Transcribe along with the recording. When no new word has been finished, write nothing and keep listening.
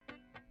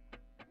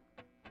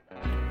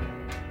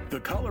The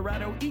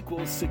Colorado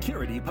Equals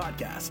Security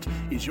Podcast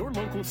is your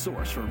local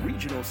source for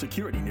regional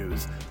security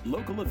news,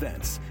 local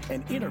events,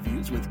 and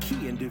interviews with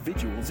key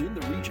individuals in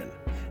the region.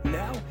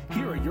 Now,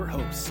 here are your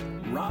hosts,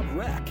 Rob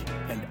Reck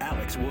and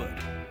Alex Wood.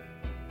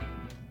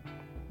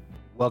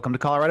 Welcome to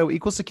Colorado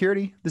Equals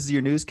Security. This is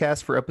your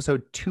newscast for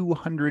episode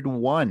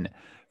 201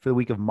 for the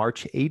week of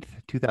March 8th,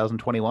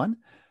 2021.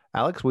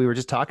 Alex, we were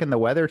just talking, the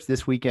weather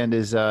this weekend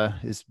is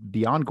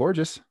beyond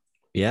gorgeous.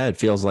 Yeah, it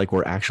feels like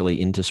we're actually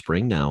into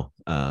spring now,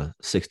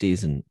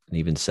 60s and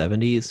even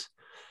 70s.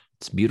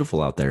 It's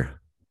beautiful out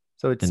there.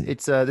 So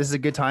this is a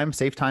good time,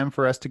 safe time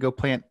for us to go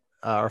plant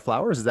our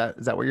flowers. Is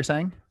that what you're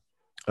saying?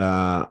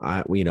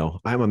 I'm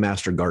a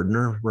master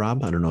gardener,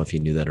 Rob. I don't know if you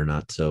knew that or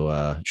not.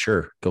 So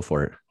sure, go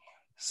for it.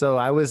 So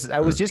I was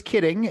just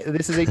kidding.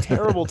 This is a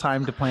terrible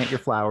time to plant your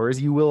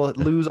flowers. You will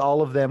lose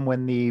all of them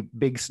when the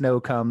big snow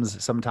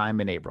comes sometime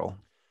in April.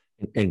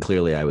 And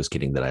clearly I was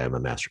kidding that I am a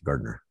master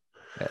gardener.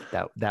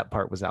 That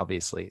part was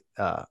obviously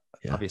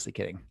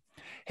kidding.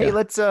 Hey,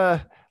 let's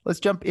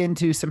jump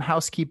into some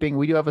housekeeping.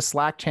 We do have a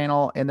Slack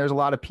channel, and there's a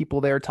lot of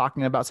people there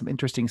talking about some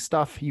interesting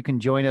stuff. You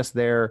can join us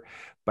there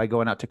by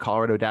going out to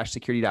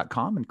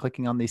colorado-security.com and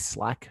clicking on the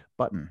Slack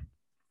button.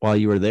 While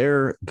you are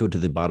there, go to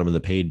the bottom of the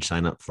page,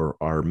 sign up for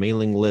our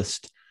mailing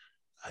list.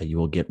 You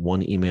will get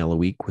one email a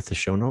week with the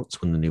show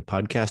notes when the new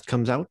podcast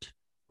comes out.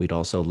 We'd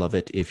also love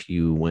it if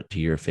you went to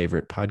your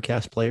favorite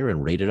podcast player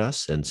and rated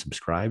us and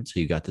subscribed,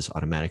 so you got this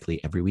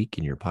automatically every week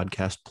in your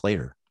podcast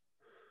player.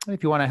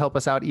 If you want to help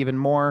us out even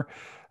more,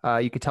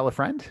 you could tell a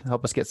friend,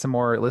 help us get some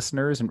more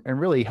listeners, and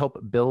really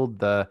help build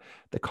the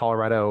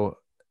Colorado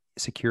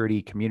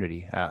security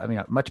community.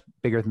 Much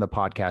bigger than the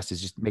podcast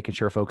is just making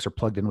sure folks are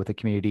plugged in with the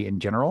community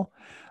in general.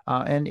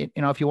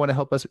 If you want to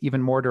help us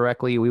even more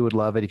directly, we would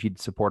love it if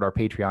you'd support our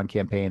Patreon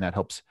campaign that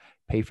helps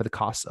pay for the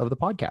costs of the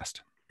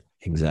podcast.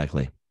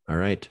 Exactly. All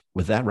right.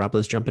 With that, Rob,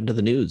 let's jump into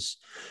the news.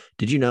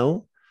 Did you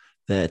know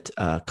that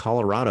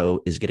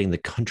Colorado is getting the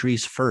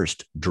country's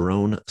first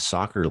drone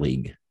soccer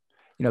league?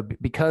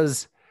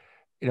 Because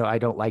I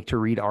don't like to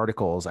read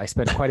articles. I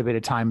spent quite a bit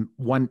of time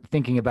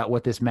thinking about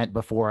what this meant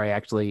before I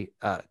actually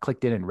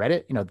clicked in and read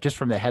it. Just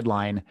from the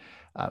headline.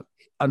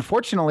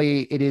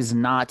 Unfortunately, it is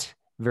not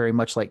very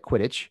much like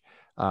Quidditch.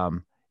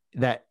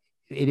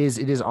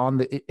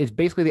 It's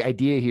basically the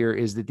idea here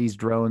is that these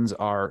drones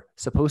are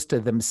supposed to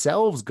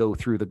themselves go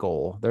through the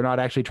goal. They're not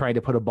actually trying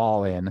to put a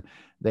ball in.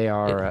 They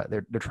are,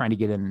 they're trying to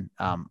get in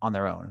on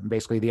their own.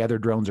 Basically the other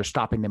drones are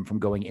stopping them from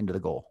going into the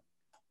goal.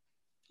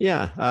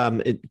 Yeah.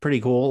 It's pretty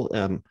cool.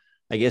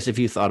 I guess if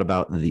you thought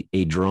about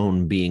a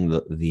drone being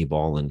the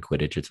ball in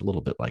Quidditch, it's a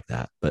little bit like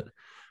that, but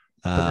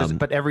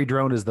every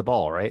drone is the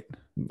ball, right?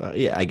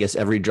 Yeah. I guess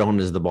every drone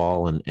is the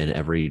ball and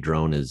every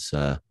drone is,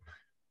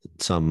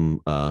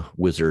 some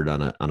wizard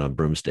on a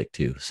broomstick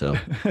too. So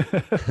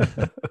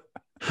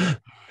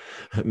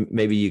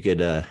maybe you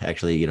could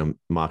actually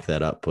mock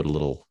that up, put a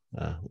little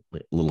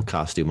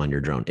costume on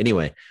your drone.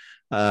 Anyway,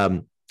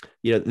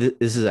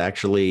 this is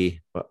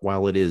actually,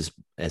 while it is,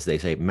 as they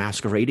say,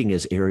 masquerading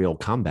as aerial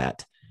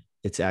combat,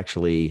 it's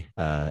actually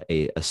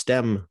a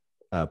STEM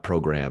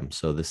program.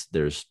 So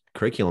there's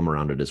curriculum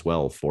around it as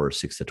well for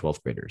 6th to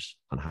 12th graders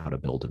on how to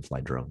build and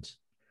fly drones.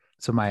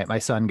 So my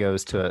son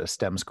goes to a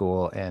STEM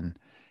school, and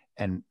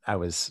I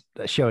was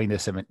showing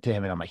this to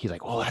him, and he's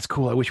like, "Oh, that's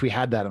cool. I wish we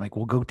had that." I'm like,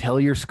 "Well, go tell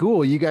your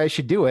school. You guys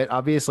should do it.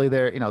 Obviously,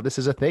 this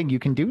is a thing you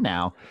can do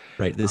now."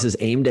 Right. This is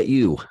aimed at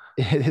you.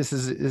 This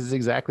is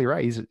exactly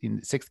right. He's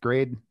in 6th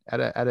grade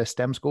at a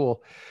STEM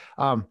school.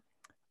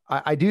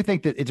 I do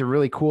think that it's a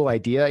really cool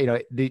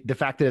idea. The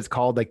fact that it's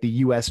called like the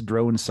U.S.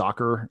 Drone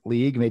Soccer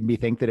League made me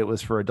think that it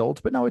was for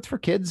adults, but no, it's for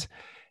kids.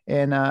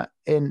 And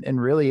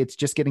really it's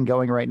just getting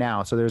going right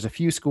now. So there's a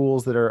few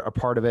schools that are a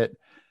part of it.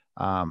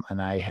 And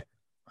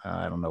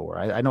I don't know where.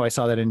 I know I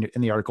saw that in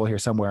the article here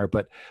somewhere,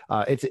 but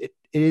it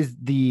is,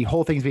 the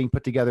whole thing's being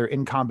put together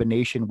in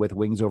combination with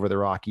Wings Over the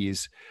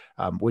Rockies,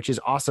 which is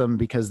awesome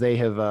because they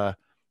have,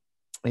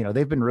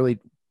 they've been really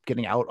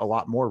getting out a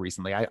lot more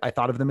recently. I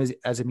thought of them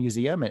as a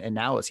museum, and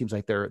now it seems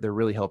like they're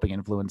really helping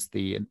influence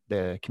the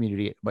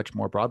community much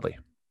more broadly.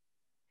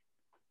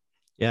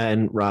 Yeah.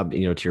 And Rob, to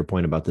your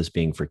point about this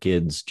being for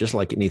kids, just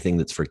like anything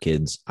that's for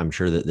kids, I'm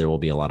sure that there will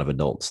be a lot of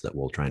adults that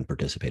will try and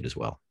participate as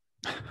well.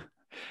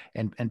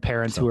 And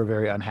parents who are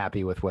very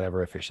unhappy with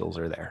whatever officials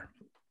are there.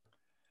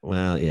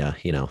 Well, yeah,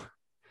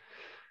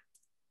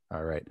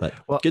 All right. But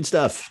good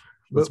stuff.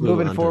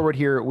 Moving forward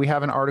here, we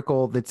have an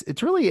article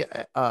it's really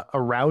a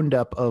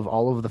roundup of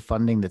all of the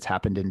funding that's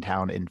happened in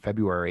town in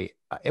February.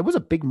 It was a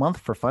big month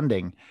for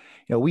funding.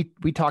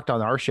 We talked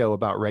on our show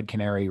about Red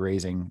Canary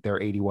raising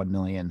their 81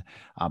 million,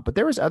 but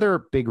there was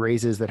other big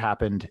raises that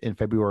happened in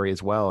February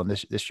as well. And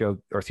this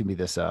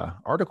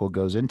article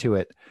goes into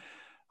it.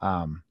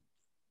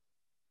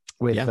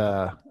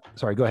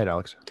 Sorry, go ahead,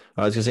 Alex.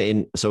 I was going to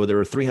say, so there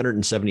were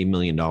 $370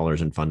 million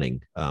in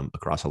funding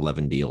across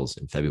 11 deals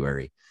in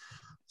February,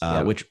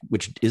 which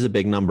is a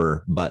big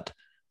number. But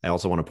I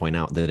also want to point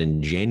out that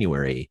in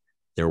January,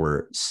 there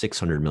were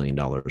 $600 million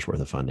worth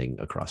of funding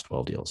across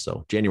 12 deals.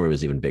 So January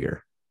was even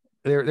bigger.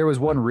 there was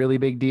one really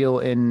big deal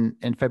in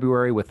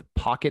February with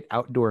Pocket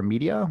Outdoor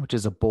Media, which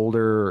is a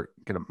Boulder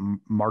kind of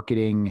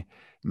marketing.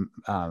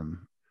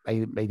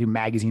 They do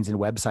magazines and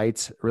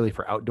websites really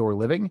for outdoor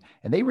living,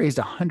 and they raised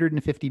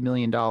 $150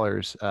 million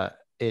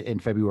in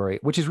February,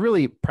 which is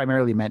really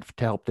primarily meant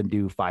to help them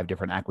do 5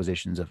 different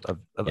acquisitions of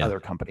other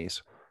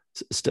companies.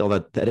 Still,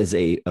 that is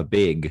a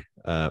big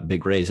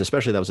raise,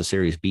 especially that was a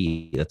Series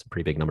B. That's a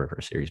pretty big number for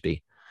a Series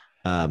B.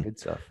 Good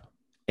stuff.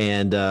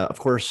 And of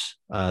course,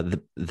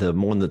 the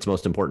one that's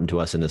most important to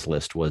us in this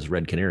list was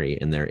Red Canary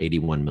in their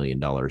 $81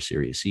 million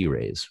Series C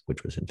raise,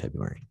 which was in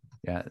February.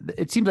 Yeah,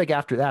 it seems like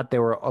after that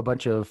there were a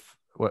bunch of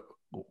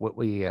what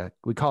we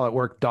call at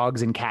work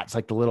dogs and cats,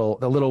 like the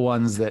little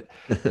ones that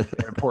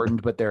are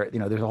important, but there's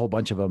a whole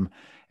bunch of them.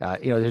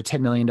 There's a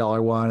 $10 million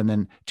one, and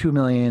then 2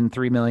 million,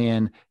 3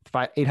 million,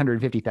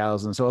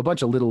 850,000. So a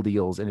bunch of little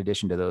deals in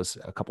addition to those,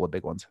 a couple of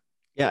big ones.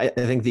 Yeah, I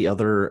think the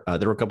other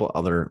there were a couple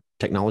other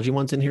technology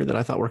ones in here that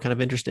I thought were kind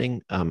of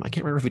interesting. I can't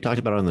remember if we talked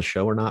about it on the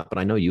show or not, but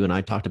I know you and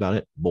I talked about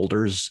it.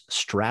 Boulder's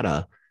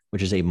Strata,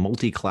 which is a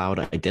multi-cloud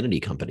identity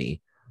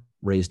company,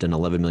 raised an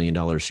 $11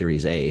 million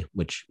Series A,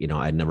 which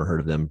I'd never heard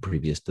of them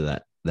previous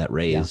to that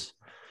raise.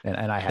 Yeah.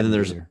 And I hadn't.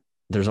 And then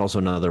there's also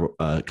another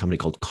company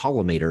called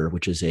Collimator,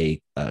 which is a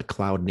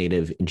cloud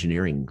native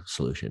engineering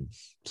solution.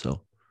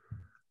 So.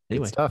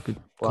 Anyway, stuff. Cool.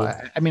 Well,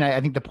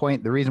 I think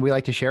the reason we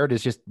like to share it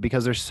is just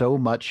because there's so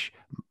much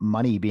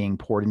money being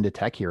poured into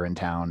tech here in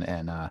town,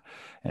 and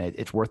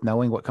it's worth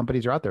knowing what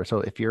companies are out there. So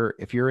if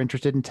you're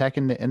interested in tech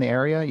in the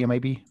area,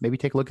 maybe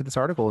take a look at this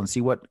article and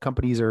see what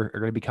companies are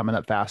going to be coming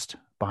up fast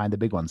behind the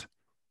big ones.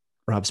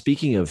 Rob,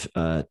 speaking of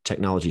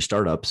technology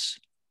startups,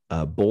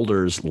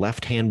 Boulder's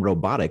Left Hand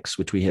Robotics,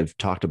 which we have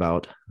talked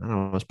about, I don't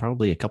know, it was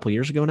probably a couple of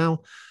years ago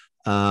now,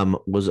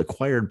 was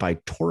acquired by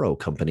Toro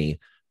Company.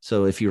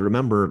 So if you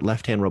remember,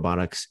 Left Hand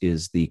Robotics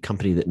is the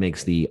company that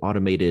makes the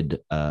automated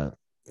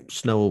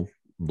snow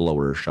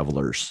blower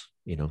shovelers,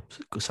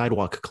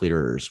 sidewalk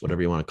clearers,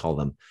 whatever you want to call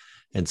them.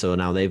 And so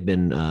now they've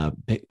been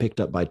picked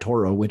up by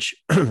Toro, which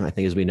I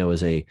think, as we know,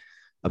 is a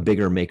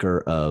bigger maker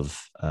of,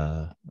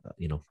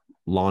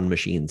 lawn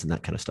machines and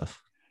that kind of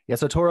stuff. Yeah.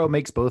 So Toro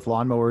makes both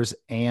lawnmowers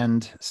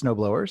and snow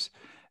blowers,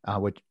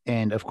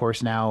 and of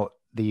course now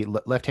the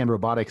Left Hand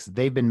Robotics,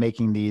 they've been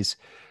making these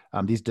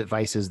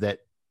devices that,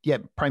 yeah,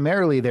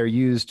 primarily they're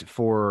used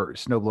for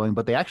snow blowing,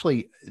 but they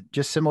actually,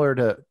 just similar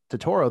to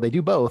Toro, they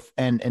do both,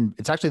 and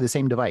it's actually the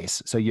same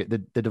device. So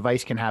the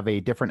device can have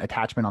a different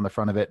attachment on the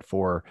front of it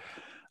for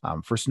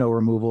snow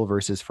removal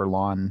versus for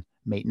lawn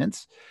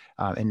maintenance.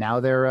 And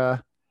now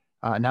they're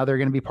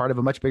going to be part of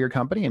a much bigger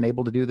company and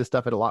able to do this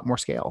stuff at a lot more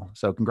scale.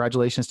 So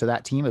congratulations to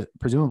that team.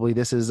 Presumably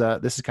this is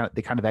kind of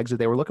the kind of exit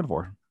they were looking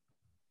for.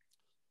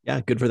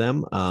 Yeah, good for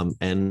them.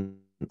 And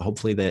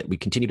hopefully that we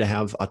continue to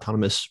have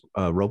autonomous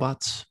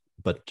robots,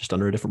 but just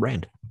under a different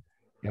brand.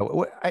 Yeah,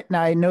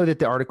 now I know that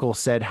the article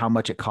said how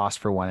much it cost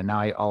for one, and now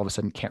I all of a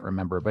sudden can't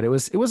remember, but it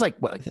was like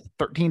what, like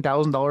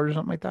 $13,000 or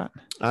something like that.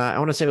 I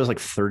want to say it was like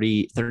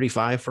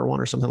 35 for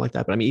one or something like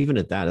that. But I mean, even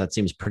at that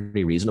seems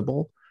pretty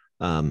reasonable.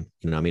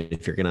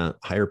 If you're going to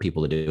hire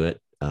people to do it,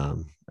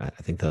 I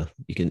think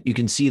you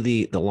can see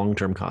the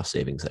long-term cost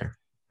savings there.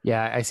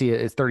 Yeah, I see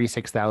it. It's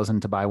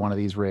 $36,000 to buy one of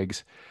these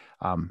rigs.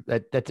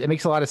 That it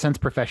makes a lot of sense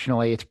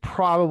professionally. It's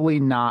probably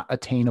not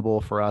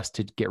attainable for us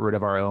to get rid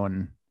of our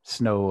own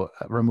snow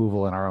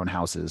removal in our own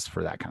houses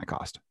for that kind of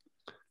cost.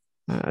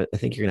 I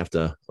think you're gonna have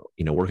to,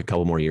 work a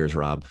couple more years,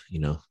 Rob.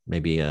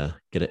 Maybe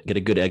get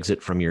a good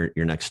exit from your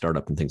next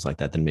startup and things like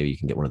that. Then maybe you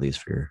can get one of these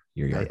for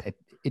your yard.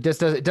 It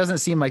doesn't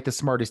seem like the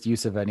smartest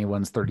use of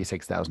anyone's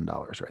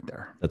 $36,000 right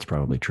there. That's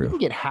probably true. You can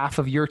get half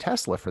of your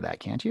Tesla for that,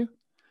 can't you?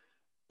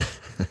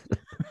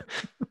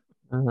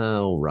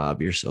 Oh,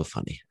 Rob, you're so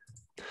funny.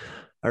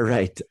 All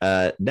right.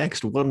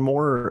 Next, one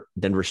more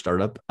Denver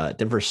startup.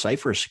 Denver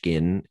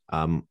CypherSkin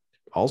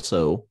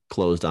also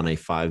closed on a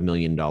 $5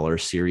 million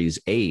Series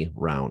A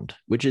round,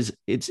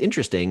 it's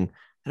interesting.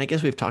 And I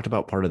guess we've talked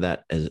about part of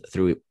that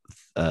through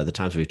the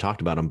times we've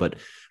talked about them, but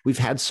we've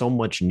had so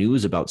much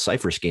news about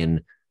CypherSkin.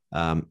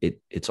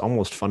 It's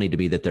almost funny to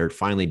me that they're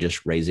finally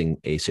just raising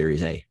a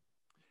Series A.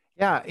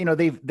 Yeah,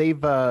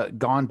 they've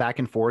gone back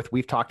and forth.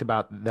 We've talked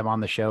about them on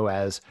the show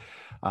as,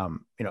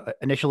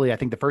 initially, I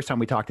think the first time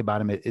we talked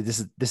about them,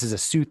 this is a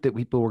suit that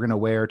people were going to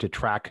wear to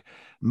track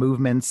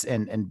movements,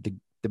 and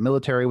the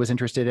military was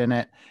interested in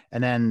it.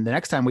 And then the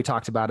next time we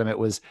talked about them, it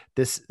was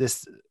this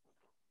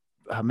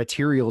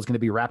material is going to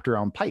be wrapped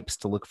around pipes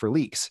to look for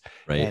leaks,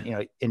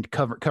 right? And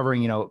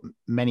covering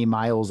many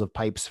miles of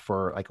pipes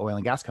for like oil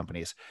and gas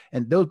companies,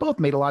 and those both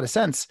made a lot of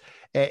sense.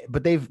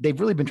 But they've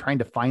really been trying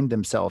to find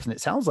themselves, and it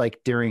sounds like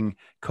during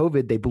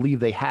COVID they believe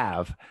they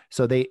have.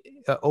 So they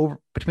over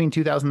between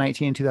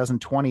 2019 and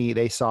 2020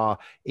 they saw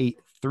a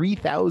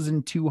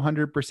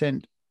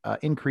 3,200%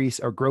 increase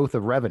or growth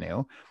of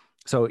revenue.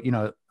 So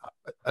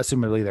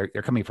assumably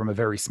they're coming from a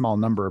very small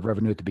number of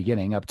revenue at the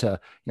beginning up to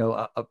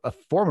a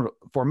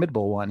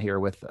formidable one here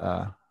with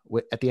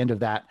at the end of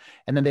that.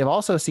 And then they've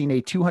also seen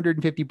a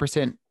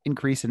 250%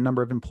 increase in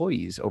number of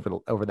employees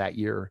over that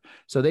year.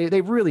 So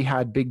they've really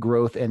had big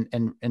growth,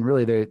 and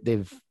really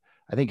they've,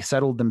 I think,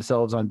 settled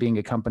themselves on being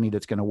a company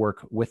that's going to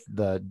work with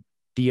the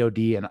DoD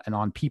and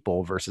on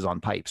people versus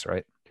on pipes,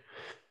 right?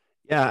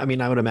 Yeah, I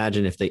mean, I would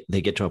imagine if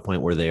they get to a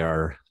point where they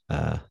are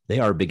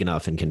big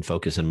enough and can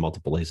focus in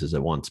multiple places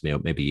at once,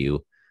 maybe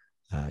you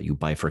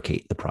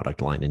bifurcate the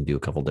product line and do a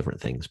couple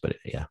different things. But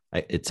yeah,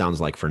 it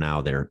sounds like for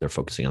now they're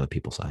focusing on the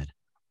people side.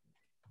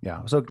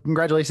 Yeah. So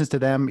congratulations to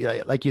them.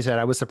 Like you said,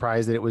 I was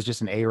surprised that it was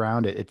just an A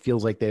round. It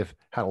feels like they've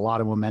had a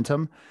lot of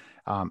momentum.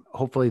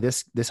 Hopefully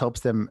this helps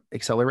them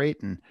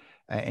accelerate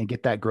and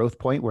get that growth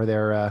point where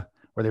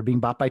they're being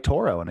bought by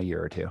Toro in a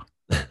year or two.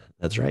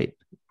 That's right.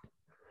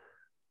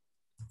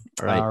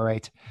 All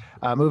right.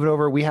 Moving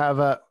over, we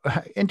have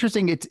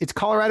interesting. It's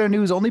Colorado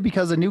news only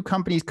because a new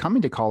company is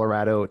coming to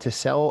Colorado to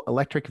sell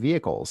electric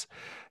vehicles.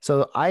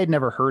 So I had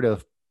never heard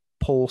of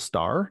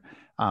Polestar,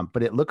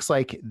 but it looks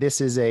like this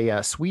is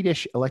a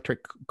Swedish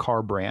electric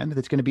car brand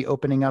that's going to be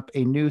opening up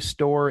a new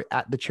store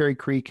at the Cherry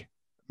Creek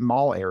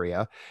Mall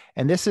area.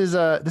 And this is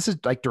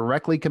like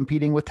directly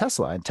competing with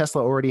Tesla, and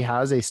Tesla already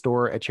has a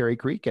store at Cherry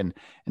Creek, and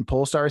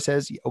Polestar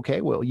says,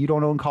 okay, well, you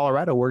don't own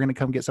Colorado. We're going to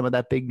come get some of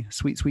that big,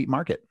 sweet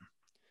market.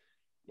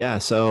 Yeah.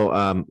 So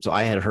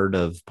I had heard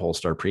of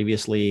Polestar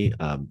previously.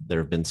 There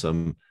have been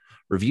some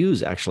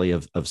reviews actually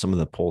of some of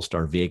the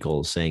Polestar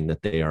vehicles saying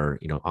that they are,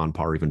 on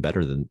par, even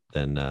better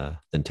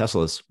than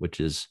Tesla's, which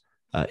is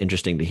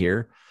interesting to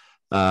hear.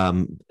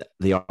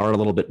 They are a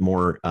little bit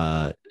more,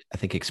 I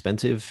think,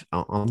 expensive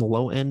on the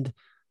low end,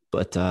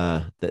 but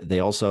they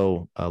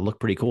also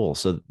look pretty cool.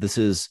 So this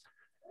is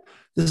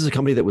a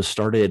company that was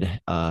started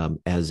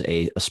as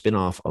a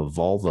spinoff of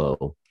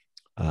Volvo.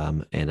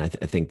 And I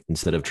think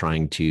instead of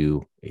trying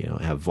to,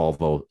 have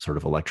Volvo sort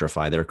of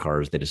electrify their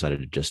cars, they decided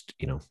to just,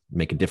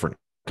 make a different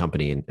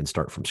company and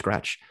start from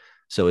scratch.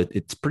 So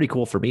it's pretty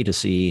cool for me to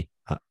see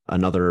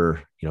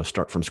another,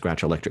 start from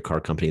scratch electric car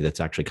company that's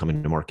actually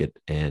coming to market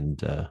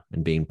and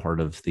being part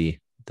of the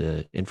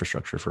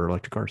infrastructure for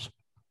electric cars.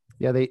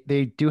 Yeah,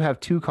 they do have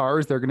two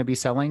cars they're going to be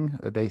selling.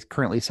 They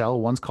currently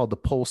sell. One's called the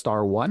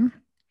Polestar 1,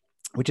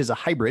 which is a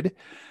hybrid.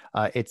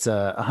 It's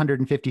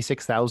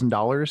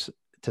 $156,000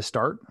 to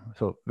start.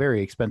 So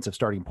very expensive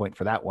starting point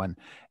for that one.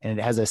 And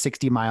it has a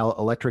 60-mile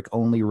electric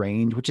only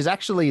range, which is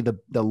actually the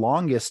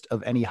longest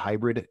of any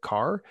hybrid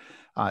car.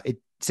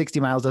 60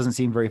 miles doesn't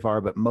seem very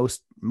far, but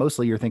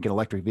mostly you're thinking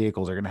electric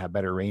vehicles are going to have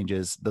better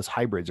ranges. Those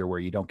hybrids are where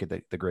you don't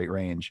get the great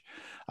range.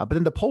 But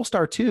then the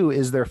Polestar 2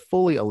 is their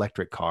fully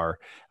electric car.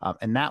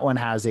 And that one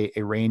has a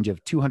range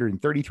of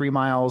 233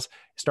 miles,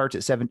 starts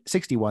at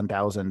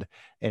 61,000,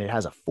 and it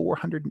has a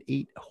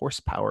 408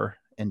 horsepower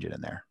engine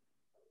in there.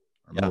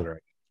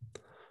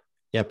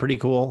 Yeah, pretty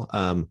cool.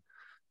 The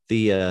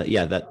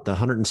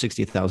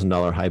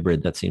 $160,000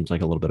 hybrid, that seems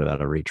like a little bit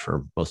out of reach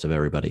for most of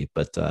everybody.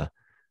 But I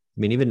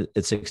mean, even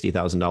at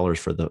 $60,000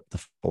 for the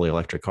fully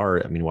electric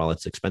car, I mean, while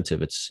it's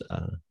expensive, it's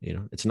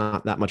it's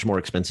not that much more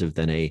expensive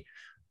than a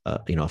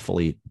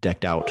fully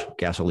decked out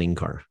gasoline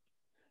car.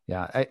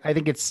 Yeah, I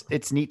think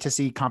it's neat to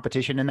see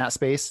competition in that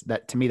space.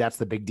 That, to me, that's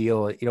the big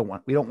deal.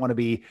 We don't want to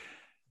be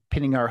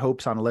pinning our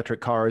hopes on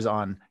electric cars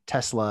on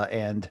Tesla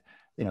and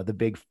the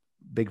big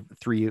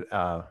three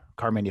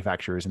car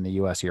manufacturers in the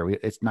US here.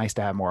 It's nice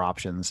to have more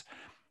options.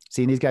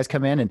 Seeing these guys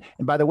come in, and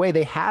by the way,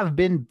 they have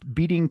been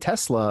beating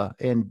Tesla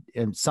in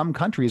some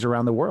countries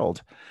around the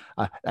world.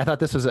 I thought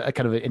this was a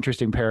kind of an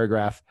interesting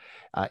paragraph.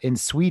 In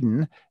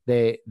Sweden,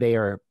 they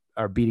are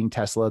beating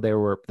Tesla.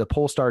 The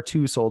Polestar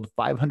 2 sold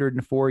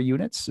 504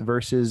 units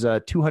versus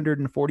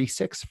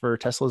 246 for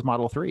Tesla's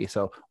Model 3.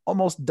 So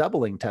almost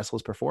doubling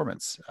Tesla's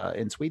performance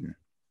in Sweden.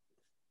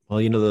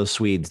 Well, those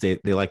Swedes, they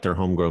like their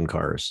homegrown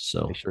cars.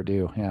 So they sure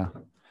do. Yeah.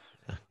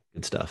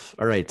 Good stuff.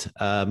 All right.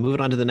 Moving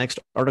on to the next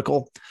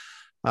article.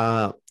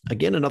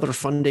 Again, another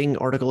funding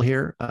article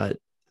here.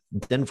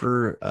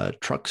 Denver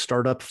truck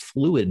startup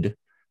Fluid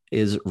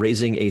is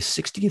raising a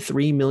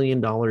 $63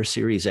 million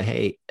Series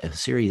A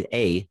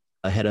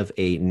ahead of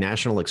a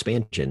national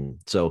expansion.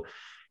 So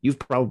you've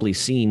probably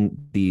seen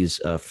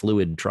these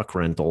Fluid truck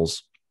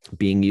rentals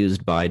being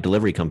used by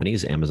delivery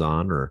companies,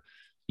 Amazon or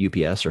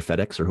UPS or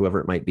FedEx or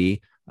whoever it might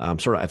be.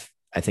 Sort of,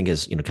 I think,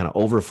 as kind of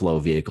overflow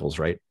vehicles,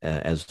 right?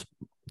 As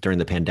during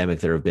the pandemic,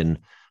 there have been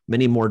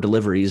many more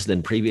deliveries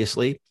than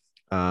previously.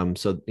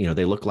 So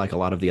they look like a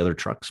lot of the other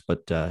trucks,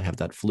 but have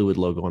that Fluid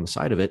logo on the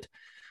side of it.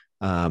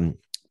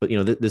 But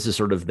this is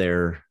sort of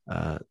their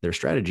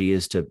strategy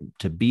is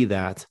to be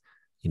that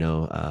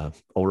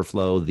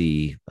overflow,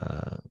 the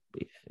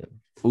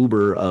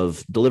Uber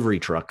of delivery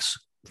trucks,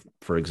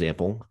 for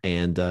example.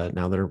 And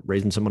now they're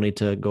raising some money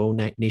to go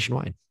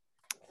nationwide.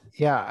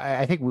 Yeah,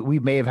 I think we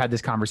may have had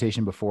this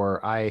conversation before.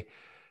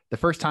 The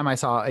first time I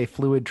saw a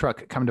Fluid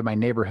truck come to my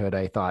neighborhood,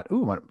 I thought,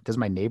 "Ooh, does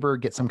my neighbor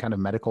get some kind of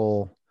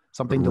medical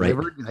something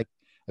delivered? Right. Like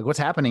what's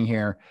happening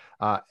here?"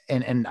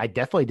 And I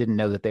definitely didn't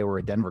know that they were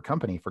a Denver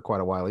company for quite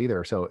a while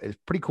either. So it's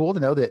pretty cool to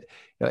know that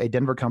a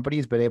Denver company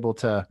has been able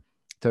to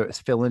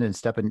fill in and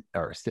step in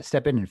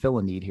and fill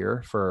a need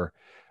here for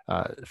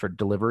for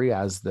delivery,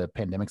 as the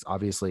pandemic's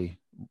obviously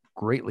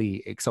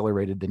greatly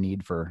accelerated the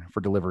need for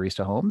deliveries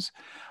to homes.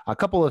 A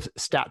couple of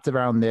stats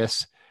around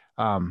this.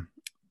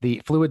 The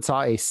Fluid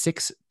saw a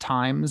 6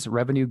 times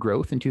revenue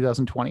growth in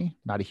 2020,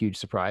 not a huge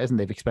surprise, and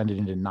they've expanded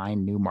into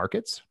 9 new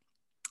markets.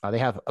 They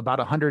have about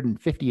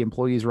 150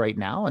 employees right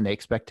now, and they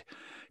expect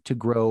to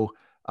grow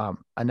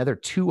another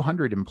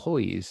 200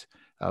 employees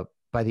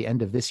by the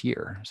end of this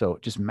year. So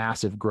just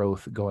massive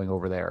growth going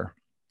over there.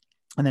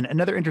 And then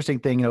another interesting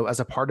thing, as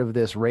a part of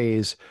this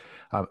raise,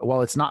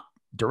 while it's not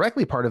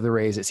directly part of the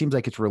raise, it seems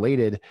like it's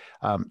related.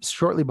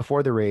 Shortly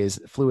before the raise,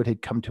 Fluid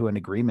had come to an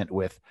agreement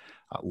with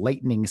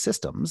Lightning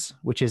Systems,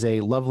 which is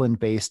a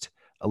Loveland-based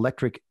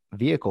electric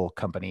vehicle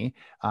company.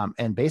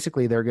 And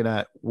basically, they're going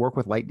to work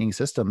with Lightning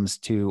Systems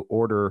to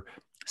order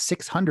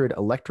 600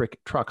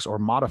 electric trucks, or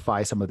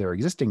modify some of their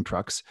existing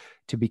trucks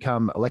to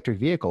become electric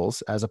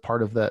vehicles as a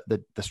part of the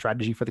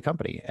strategy for the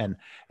company. And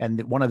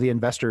one of the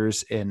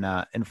investors in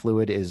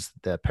Fluid is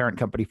the parent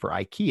company for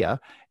IKEA,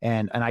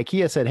 and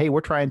IKEA said, "Hey, we're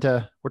trying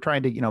to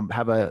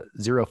have a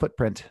zero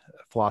footprint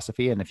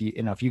philosophy, and if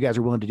you guys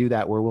are willing to do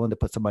that, we're willing to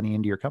put some money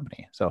into your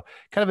company." So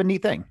kind of a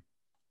neat thing.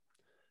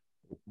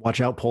 Watch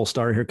out,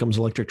 Polestar! Here comes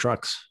electric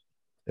trucks.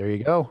 There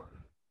you go.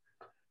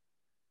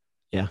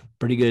 Yeah,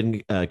 pretty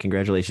good.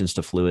 Congratulations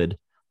to Fluid.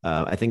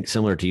 I think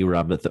similar to you,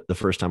 Rob, but the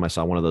first time I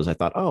saw one of those, I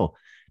thought, oh,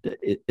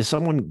 is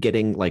someone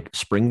getting like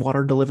spring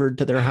water delivered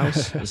to their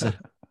house? Is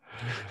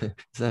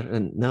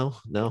that no,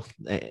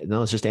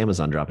 it's just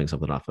Amazon dropping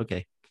something off.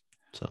 Okay.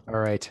 So, all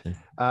right.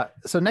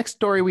 So next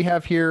story we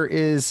have here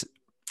is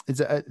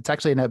it's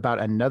actually about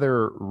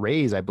another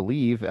raise, I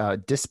believe,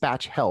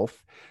 Dispatch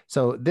Health.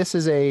 So this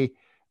is a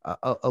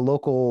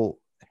local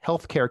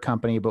healthcare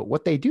company, but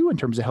what they do in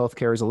terms of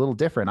healthcare is a little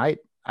different.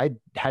 I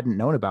hadn't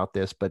known about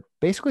this, but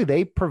basically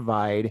they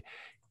provide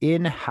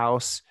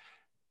in-house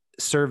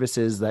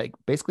services that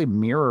basically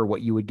mirror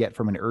what you would get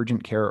from an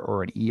urgent care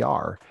or an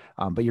ER,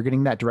 but you're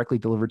getting that directly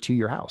delivered to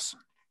your house.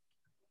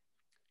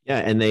 Yeah,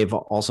 and they've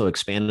also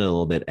expanded a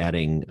little bit,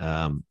 adding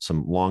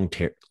some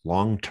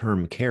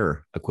long-term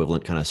care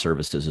equivalent kind of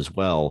services as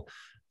well.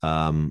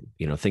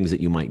 Things that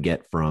you might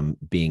get from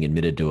being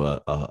admitted to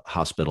a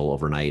hospital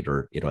overnight,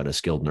 or at a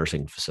skilled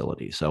nursing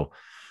facility. So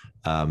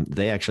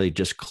they actually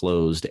just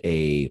closed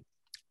a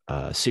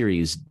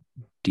Series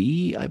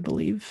D, I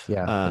believe.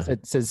 Yeah,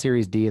 it says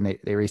Series D, and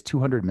they raised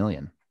 $200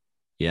 million.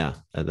 Yeah,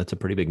 that's a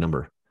pretty big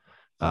number.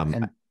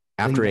 And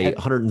after a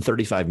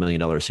 $135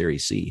 million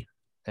Series C.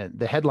 And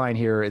the headline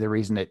here, the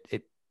reason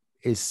it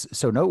is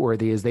so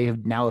noteworthy is they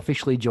have now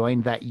officially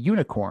joined that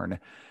unicorn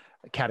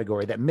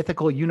category, that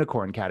mythical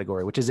unicorn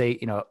category, which is a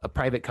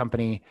private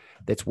company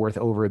that's worth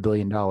over $1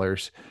 billion.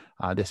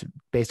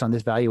 Based on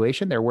this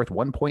valuation, they're worth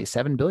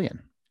 $1.7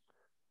 billion.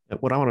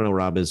 What I want to know,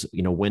 Rob, is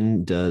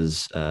when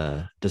does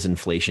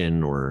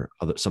inflation or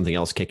something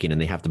else kick in, and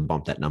they have to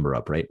bump that number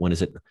up, right? When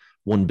is it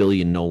 $1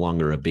 billion no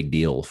longer a big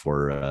deal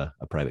for a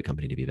private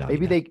company to be valued?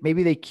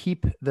 Maybe they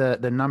keep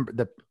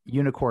the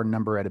unicorn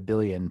number at $1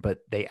 billion, but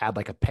they add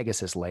like a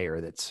Pegasus layer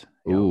that's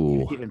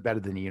even better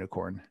than a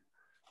unicorn.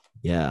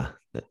 Yeah,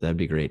 that'd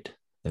be great.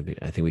 I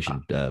think we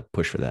should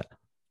push for that.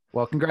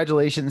 Well,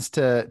 congratulations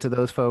to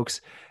those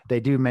folks. They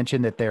do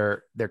mention that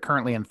they're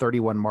currently in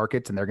 31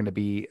 markets, and they're going to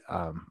be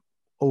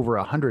over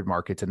 100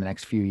 markets in the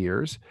next few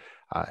years.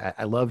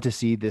 I love to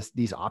see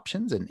these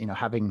options, and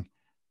having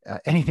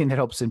anything that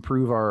helps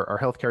improve our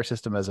healthcare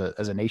system as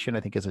a nation, I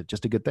think is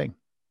just a good thing.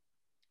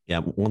 Yeah,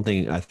 one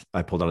thing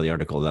I pulled out of the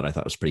article that I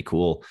thought was pretty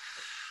cool.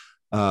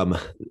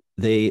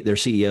 Their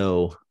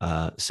CEO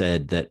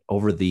said that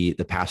over the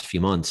past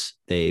few months,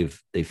 they've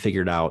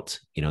figured out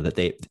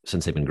that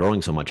since they've been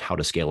growing so much, how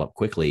to scale up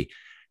quickly.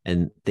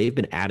 And they've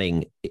been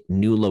adding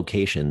new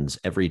locations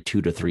every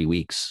 2 to 3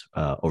 weeks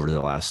over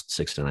the last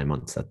 6 to 9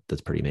 months.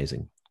 That's pretty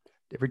amazing.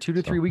 Every 2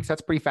 to 3 weeks,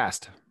 that's pretty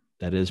fast.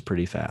 That is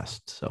pretty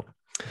fast. So,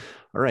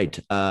 all right.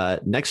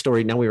 Next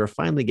story. Now we were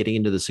finally getting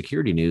into the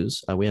security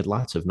news. We had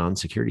lots of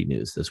non-security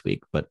news this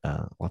week, but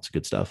lots of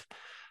good stuff.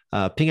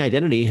 Ping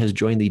Identity has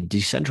joined the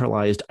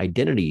Decentralized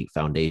Identity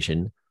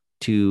Foundation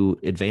to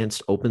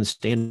advance open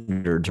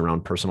standards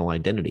around personal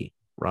identity.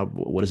 Rob,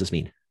 what does this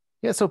mean?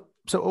 Yeah, so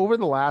over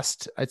the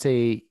last, I'd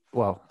say,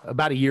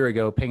 about a year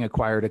ago, Ping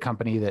acquired a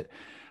company that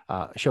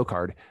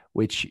Showcard,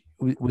 which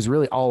was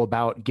really all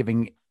about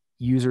giving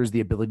users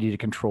the ability to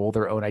control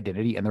their own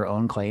identity and their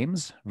own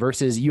claims,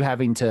 versus you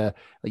having to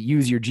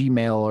use your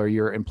Gmail or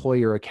your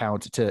employer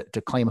account to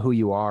claim who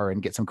you are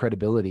and get some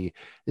credibility.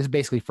 This is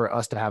basically for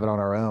us to have it on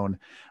our own.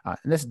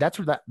 And that's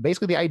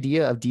basically the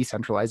idea of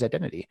decentralized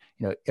identity.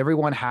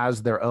 Everyone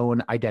has their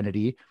own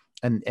identity,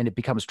 and it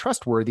becomes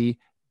trustworthy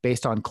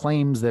based on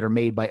claims that are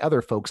made by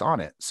other folks on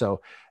it.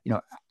 So,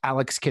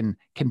 Alex can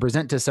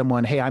present to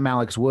someone, "Hey, I'm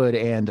Alex Wood,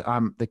 and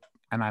I'm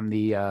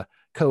the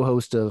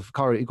co-host of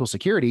Colorado Equal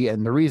Security."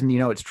 And the reason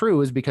it's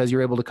true is because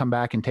you're able to come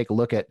back and take a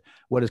look at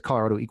what does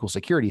Colorado Equal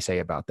Security say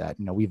about that.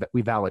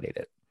 We validate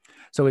it.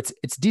 So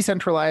it's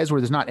decentralized, where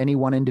there's not any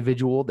one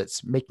individual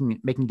that's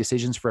making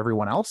decisions for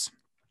everyone else.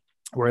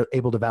 we're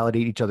able to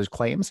validate each other's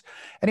claims.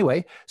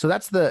 Anyway, so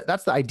that's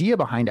the idea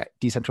behind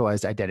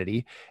decentralized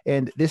identity.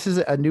 And this is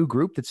a new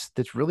group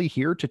that's really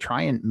here to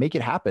try and make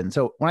it happen.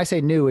 So when I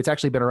say new, it's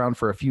actually been around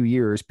for a few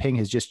years. Ping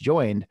has just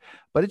joined,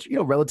 but it's,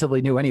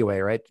 relatively new anyway,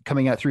 right?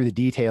 Coming out through the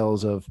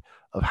details of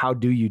how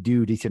do you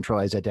do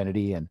decentralized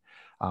identity. And,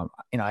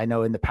 I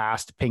know in the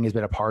past, Ping has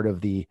been a part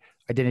of the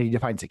Identity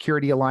Defined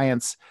Security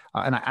Alliance.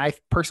 And I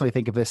personally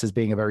think of this as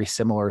being a very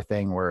similar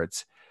thing where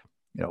it's,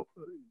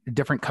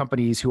 different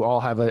companies who all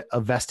have a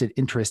vested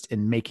interest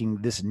in making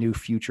this new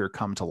future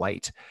come to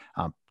light,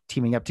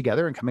 teaming up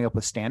together and coming up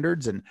with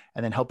standards and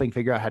then helping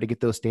figure out how to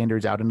get those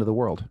standards out into the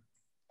world.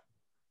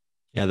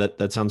 Yeah,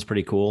 that sounds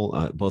pretty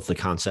cool. Both the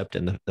concept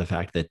and the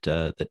fact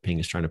that Ping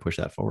is trying to push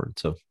that forward.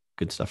 So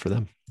good stuff for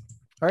them.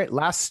 All right.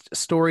 Last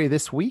story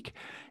this week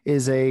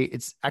is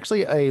it's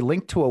actually a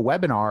link to a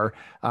webinar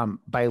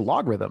by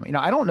LogRhythm.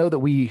 I don't know that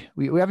we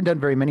haven't done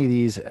very many of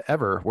these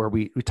ever where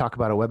we talk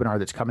about a webinar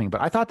that's coming,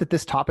 but I thought that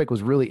this topic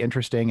was really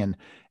interesting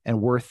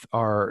and worth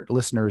our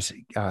listeners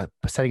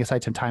setting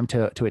aside some time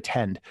to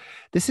attend.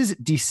 This is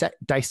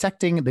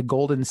dissecting the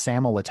Golden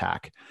SAML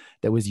attack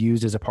that was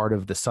used as a part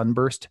of the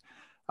Sunburst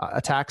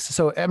attacks.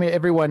 So,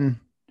 everyone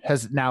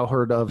has now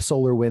heard of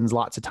SolarWinds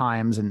lots of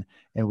times, and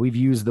we've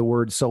used the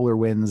word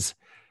SolarWinds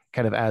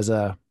kind of as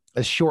a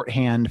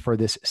shorthand for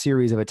this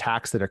series of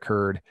attacks that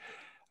occurred.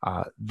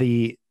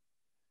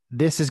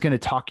 This is going to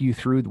talk you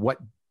through what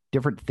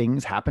different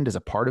things happened as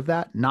a part of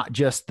that, not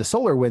just the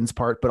SolarWinds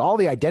part, but all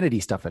the identity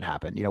stuff that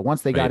happened.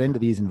 Once they got into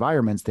these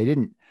environments, they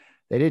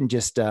didn't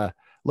just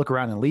look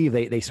around and leave.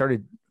 They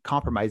started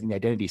compromising the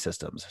identity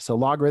systems. So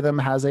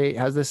LogRhythm has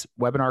this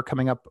webinar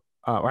coming up.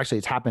 Or actually,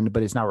 it's happened,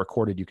 but it's now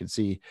recorded. You can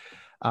see.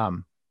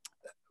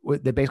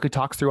 That basically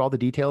talks through all the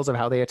details of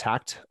how they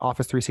attacked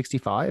Office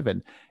 365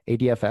 and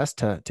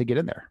ADFS to get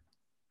in there.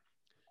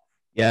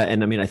 Yeah.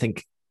 And I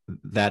think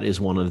that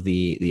is one of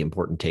the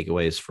important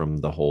takeaways from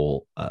the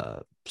whole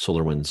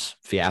SolarWinds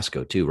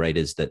fiasco too, right?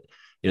 Is that,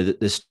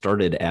 this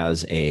started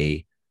as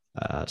a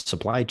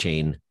supply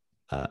chain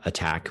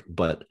attack,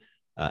 but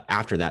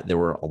after that, there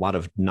were a lot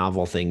of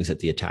novel things that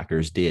the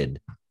attackers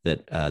did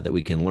that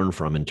we can learn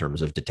from in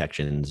terms of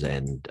detections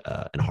and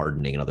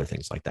hardening and other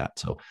things like that.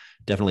 So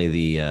definitely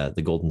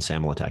the Golden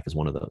SAML attack is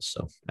one of those.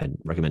 So I'd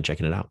recommend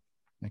checking it out.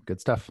 Good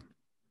stuff.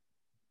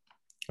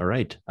 All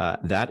right.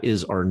 That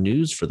is our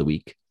news for the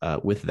week.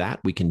 With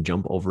that, we can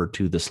jump over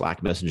to the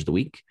Slack message of the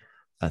week.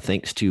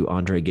 Thanks to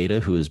Andre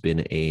Gata, who has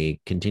been a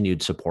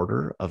continued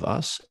supporter of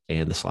us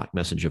and the Slack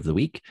message of the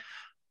week.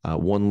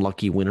 One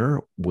lucky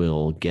winner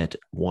will get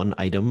one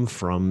item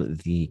from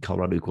the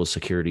Colorado Equals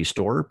Security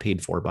store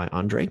paid for by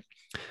Andre.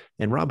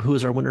 And Rob, who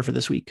is our winner for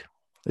this week?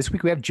 This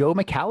week we have Joe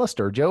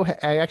McAllister. Joe,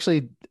 I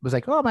actually was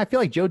like, I feel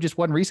like Joe just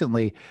won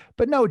recently,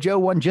 but no, Joe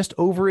won just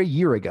over a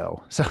year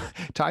ago. So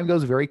time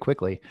goes very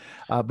quickly.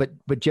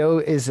 But Joe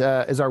is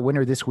our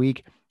winner this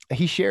week.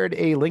 He shared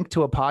a link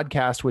to a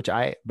podcast, which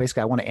I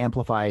want to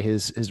amplify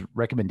his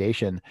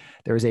recommendation.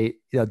 There's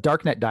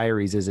Darknet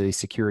Diaries is a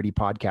security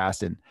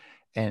podcast, and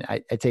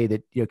I'd say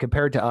that,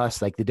 compared to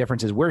us, like the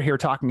difference is we're here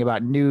talking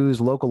about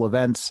news, local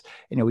events,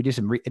 we do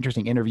some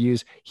interesting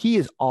interviews. He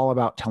is all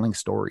about telling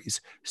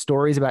stories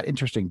about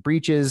interesting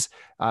breaches,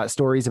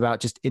 stories about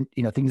just,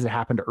 things that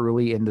happened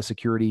early in the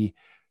security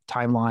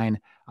timeline.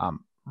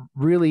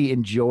 Really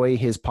enjoy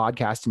his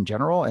podcast in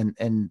general.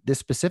 And this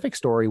specific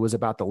story was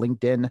about the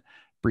LinkedIn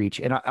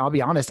breach. And I'll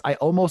be honest, I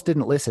almost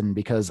didn't listen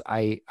because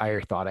I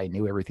thought I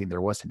knew everything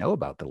there was to know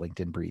about the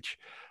LinkedIn breach.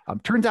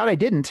 Turns out I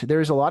didn't.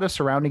 There's a lot of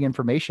surrounding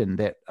information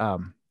that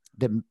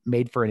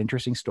made for an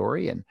interesting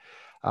story. And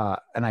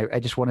I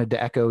just wanted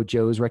to echo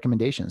Joe's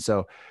recommendation.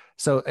 So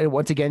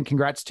once again,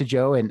 congrats to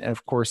Joe. And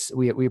of course,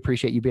 we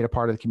appreciate you being a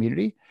part of the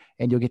community,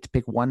 and you'll get to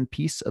pick one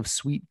piece of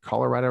sweet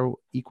Colorado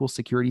Equals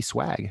Security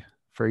swag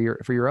for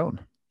your own.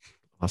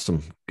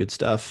 Awesome. Good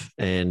stuff.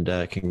 And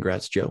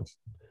congrats, Joe.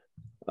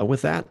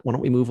 With that, why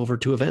don't we move over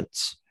to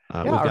events?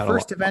 We've got our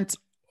first event.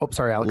 Oh,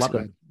 sorry, Alex.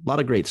 A lot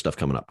of great stuff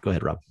coming up. Go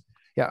ahead, Rob.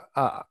 Yeah.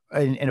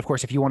 And of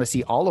course, if you want to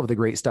see all of the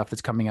great stuff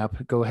that's coming up,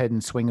 go ahead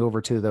and swing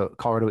over to the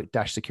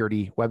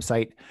Colorado-Security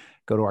website,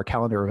 go to our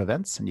calendar of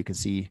events, and you can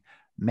see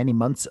many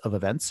months of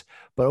events.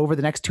 But over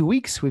the next 2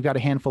 weeks, we've got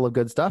a handful of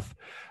good stuff.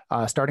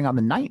 Starting on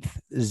the 9th,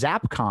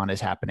 ZapCon is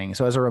happening.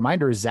 So as a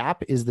reminder,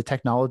 Zap is the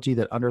technology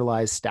that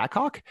underlies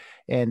StackHawk,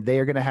 and they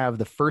are going to have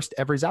the first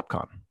ever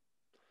ZapCon.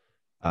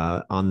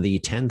 On the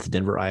 10th,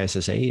 Denver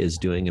ISSA is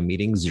doing a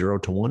meeting 0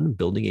 to 1,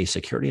 building a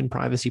security and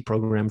privacy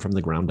program from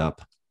the ground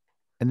up.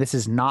 And this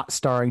is not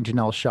starring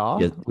Janelle Shaw.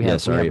 We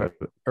have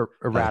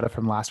errata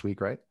from last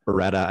week, right?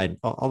 Errata.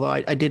 Although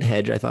I did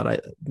hedge, I thought I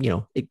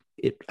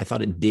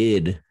thought it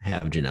did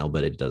have Janelle,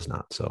 but it does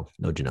not. So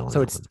no Janelle.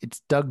 So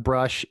it's Doug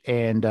Brush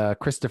and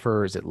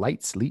Christopher. Is it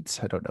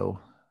Leitz? I don't know.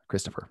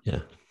 Christopher. Yeah,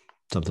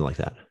 something like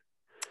that.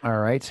 All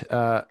right.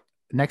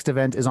 Next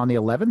event is on the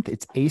 11th.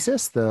 It's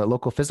ASIS, the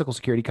local physical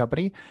security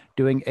company,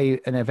 doing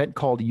an event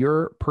called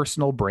Your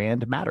Personal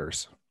Brand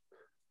Matters.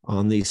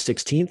 On the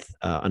 16th,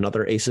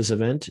 another ASIS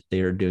event.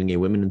 They are doing a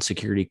Women in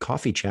Security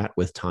coffee chat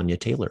with Tanya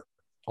Taylor.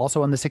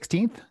 Also on the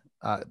 16th,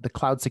 The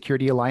Cloud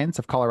Security Alliance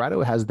of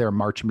Colorado has their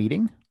March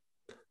meeting.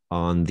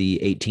 On the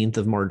 18th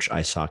of March,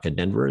 ISACA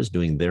Denver is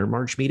doing their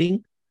March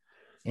meeting.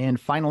 And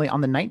finally,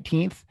 on the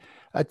 19th,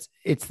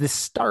 it's the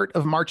start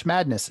of March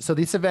Madness. So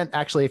this event,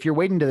 actually, if you're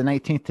waiting to the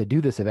 19th to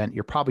do this event,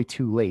 you're probably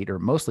too late, or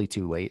mostly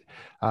too late.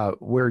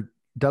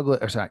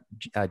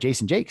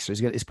 Jason Jakes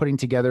is putting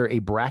together a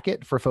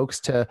bracket for folks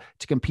to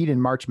compete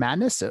in March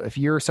Madness. So if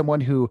you're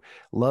someone who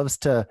loves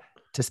to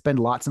spend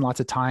lots and lots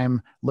of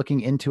time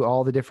looking into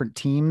all the different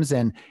teams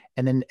and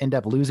then end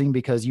up losing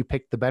because you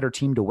picked the better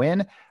team to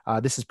win,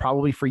 this is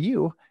probably for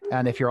you.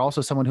 And if you're also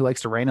someone who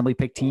likes to randomly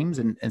pick teams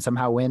and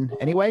somehow win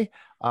anyway,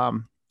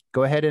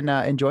 go ahead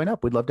and join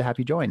up. We'd love to have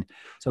you join.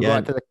 So go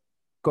out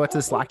to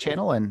the Slack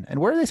channel and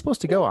where are they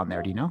supposed to go on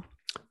there? Do you know?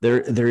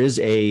 There is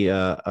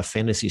a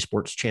fantasy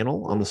sports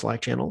channel on the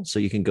Slack channel, so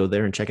you can go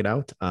there and check it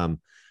out.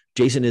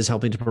 Jason is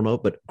helping to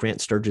promote, but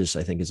Grant Sturgis,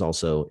 I think, is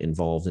also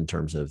involved in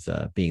terms of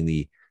being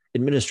the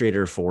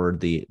administrator for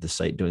the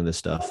site, doing this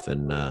stuff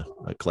and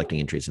collecting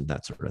entries and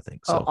that sort of thing.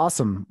 So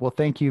awesome. Well,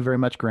 thank you very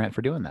much, Grant,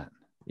 for doing that.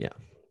 Yeah.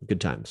 Good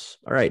times.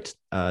 All right.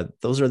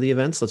 Those are the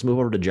events. Let's move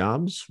over to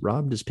jobs.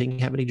 Rob, does Ping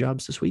have any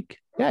jobs this week?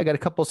 Yeah, I got a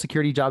couple of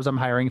security jobs I'm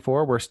hiring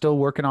for. We're still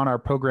working on our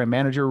program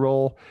manager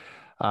role.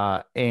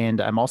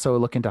 And I'm also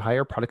looking to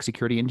hire product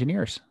security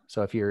engineers.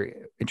 So if you're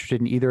interested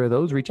in either of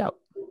those, reach out.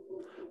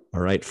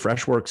 All right.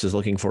 Freshworks is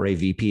looking for a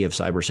VP of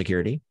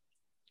cybersecurity.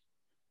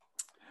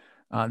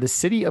 The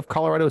city of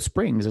Colorado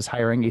Springs is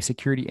hiring a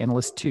security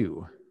analyst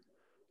too.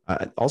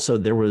 Also,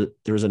 there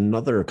was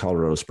another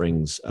Colorado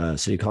Springs,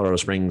 city of Colorado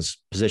Springs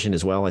position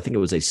as well. I think it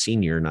was a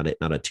senior, not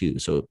a two.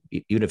 So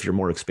even if you're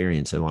more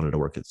experienced and wanted to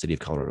work at the city of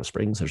Colorado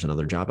Springs, there's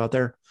another job out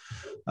there.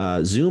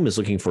 Zoom is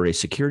looking for a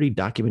security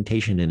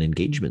documentation and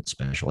engagement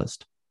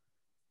specialist.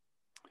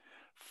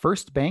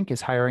 First Bank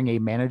is hiring a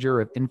manager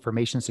of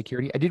information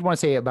security. I did want to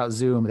say about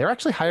Zoom, they're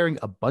actually hiring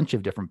a bunch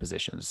of different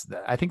positions.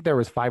 I think there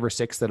was 5 or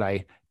 6 that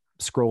I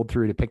scrolled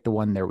through to pick the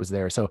one that was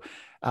there. So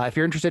if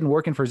you're interested in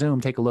working for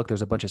Zoom, take a look.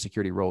 There's a bunch of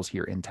security roles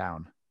here in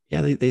town.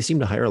 Yeah, they seem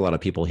to hire a lot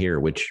of people here,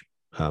 which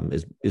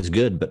is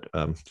good, but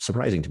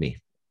surprising to me.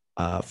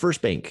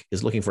 First Bank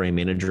is looking for a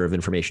manager of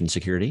information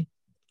security.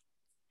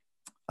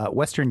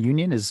 Western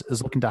Union is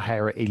looking to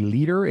hire a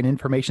leader in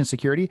information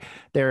security.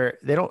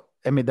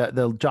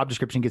 The job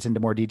description gets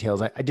into more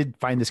details. I did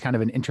find this kind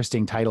of an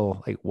interesting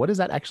title. Like, what does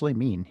that actually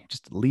mean?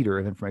 Just leader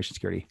of information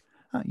security.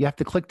 You have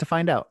to click to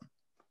find out.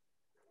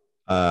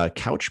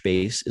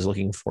 Couchbase is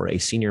looking for a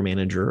senior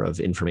manager of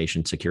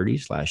information security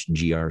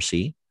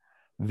 /GRC.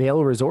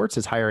 Vail Resorts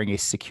is hiring a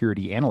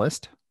security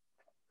analyst.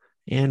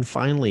 And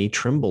finally,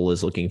 Trimble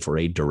is looking for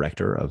a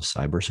director of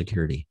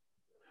cybersecurity.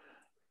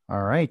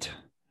 All right.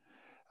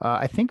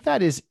 I think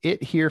that is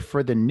it here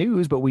for the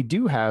news, but we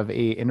do have an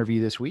interview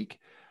this week.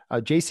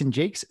 Jason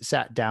Jakes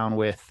sat down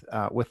with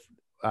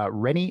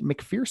Rennie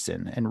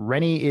McPherson, and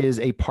Rennie is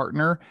a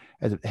partner,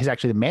 he's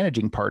actually the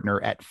managing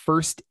partner at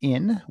First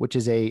In, which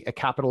is a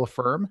capital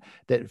firm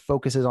that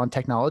focuses on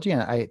technology.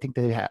 And I think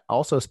they have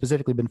also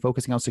specifically been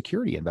focusing on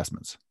security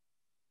investments.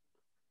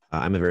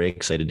 I'm very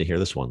excited to hear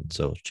this one.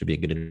 So it should be a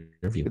good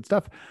interview. Good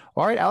stuff.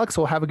 All right, Alex,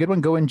 we'll have a good one.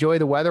 Go enjoy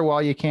the weather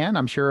while you can.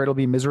 I'm sure it'll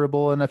be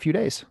miserable in a few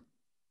days.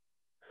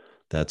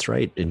 That's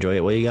right. Enjoy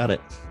it while you got it.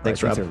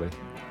 Thanks, Rob. Everybody.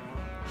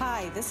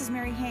 Hi, this is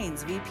Mary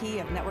Haynes, VP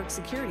of Network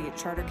Security at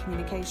Charter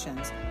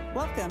Communications.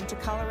 Welcome to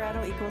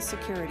Colorado Equals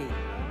Security.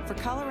 For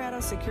Colorado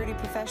security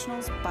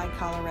professionals by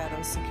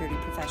Colorado security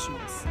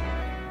professionals.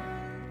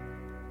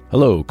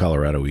 Hello,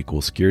 Colorado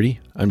Equals Security.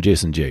 I'm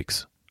Jason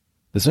Jakes.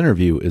 This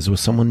interview is with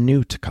someone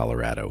new to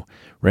Colorado,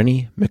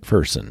 Rennie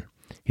McPherson.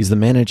 He's the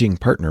managing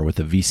partner with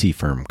a VC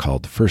firm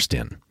called First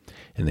In,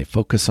 and they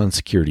focus on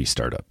security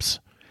startups.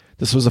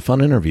 This was a fun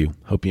interview.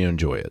 Hope you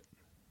enjoy it.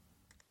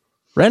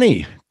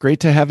 Rennie, great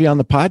to have you on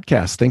the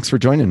podcast. Thanks for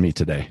joining me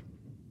today.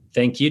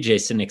 Thank you,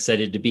 Jason.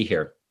 Excited to be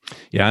here.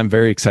 Yeah, I'm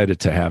very excited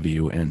to have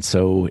you, and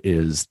so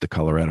is the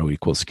Colorado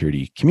Equal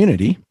Security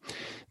community.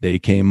 They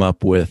came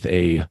up with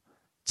a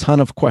ton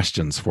of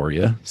questions for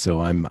you, so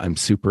I'm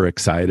super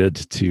excited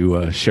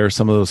to share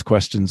some of those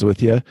questions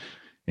with you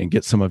and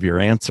get some of your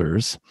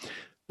answers.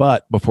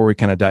 But before we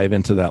kind of dive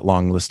into that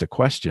long list of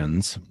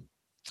questions,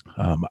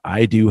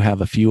 I do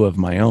have a few of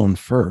my own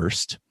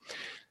first.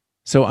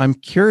 So I'm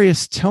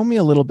curious, tell me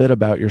a little bit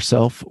about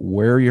yourself,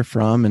 where you're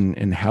from,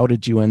 and how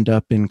did you end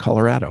up in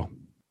Colorado?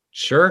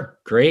 Sure.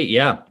 Great.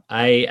 Yeah.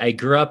 I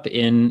grew up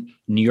in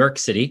New York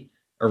City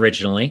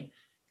originally.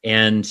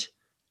 And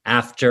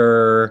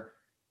after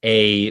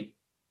a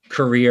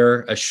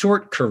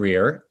short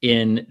career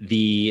in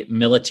the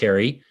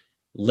military,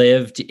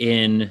 lived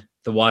in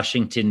the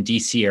Washington,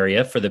 D.C.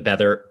 area for the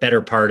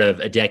better part of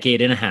a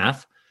decade and a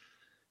half.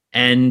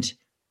 And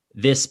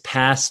this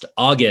past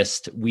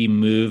August, we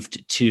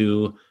moved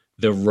to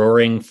the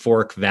Roaring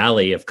Fork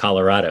Valley of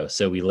Colorado.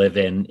 So we live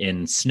in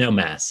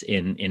Snowmass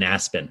in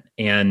Aspen.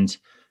 And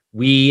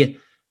we,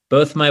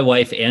 both my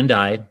wife and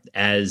I,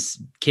 as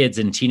kids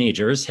and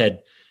teenagers,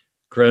 had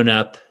grown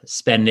up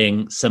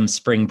spending some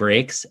spring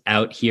breaks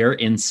out here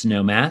in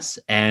Snowmass.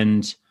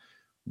 And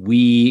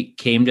we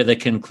came to the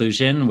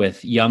conclusion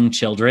with young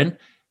children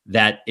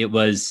that it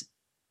was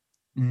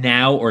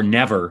now or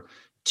never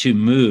to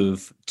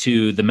move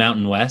to the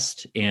Mountain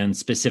West and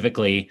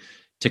specifically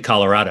to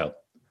Colorado.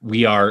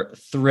 We are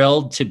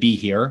thrilled to be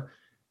here,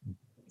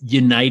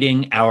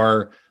 uniting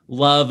our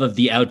love of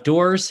the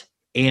outdoors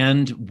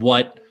and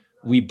what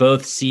we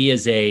both see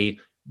as a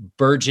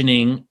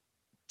burgeoning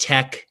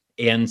tech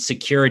and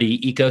security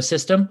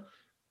ecosystem.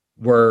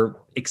 We're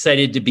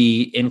excited to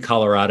be in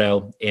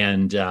Colorado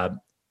and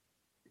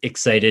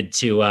excited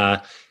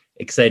to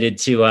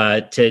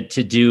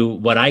do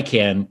what I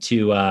can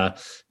to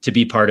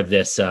be part of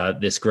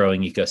this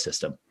growing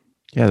ecosystem.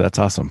 Yeah, that's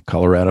awesome.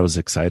 Colorado's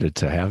excited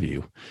to have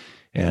you.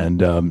 And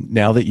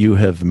now that you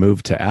have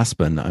moved to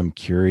Aspen, I'm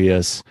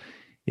curious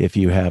if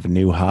you have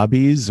new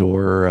hobbies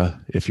or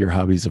if your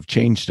hobbies have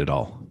changed at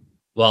all.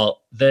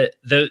 Well,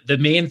 the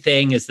main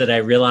thing is that I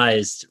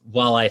realized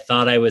while I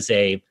thought I was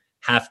a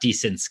half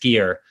decent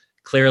skier,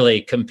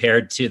 clearly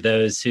compared to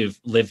those who've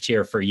lived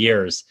here for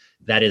years,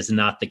 that is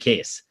not the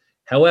case.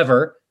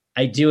 However,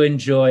 I do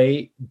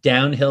enjoy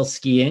downhill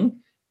skiing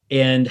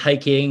and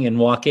hiking and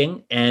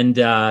walking. And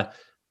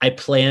I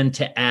plan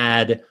to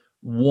add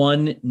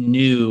one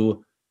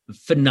new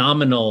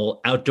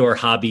phenomenal outdoor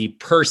hobby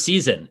per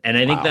season. And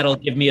I think that'll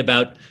give me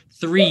about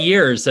 3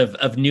 years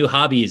of new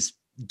hobbies,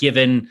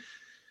 given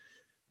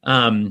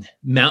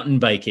mountain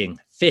biking,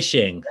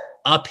 fishing,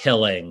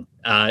 uphilling,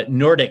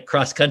 Nordic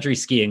cross-country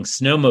skiing,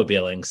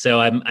 snowmobiling. So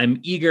I'm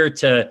eager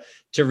to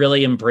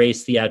really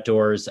embrace the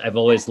outdoors. I've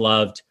always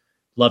loved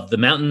the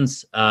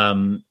mountains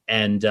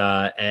and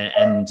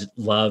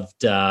loved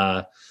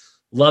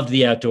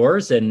the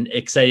outdoors, and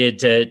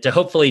excited to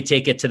hopefully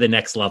take it to the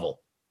next level.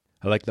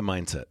 I like the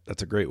mindset.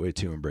 That's a great way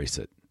to embrace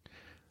it.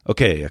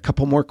 Okay, a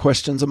couple more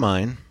questions of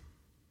mine.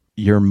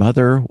 Your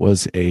mother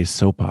was a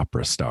soap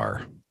opera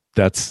star.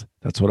 That's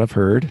what I've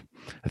heard.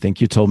 I think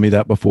you told me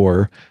that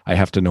before. I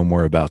have to know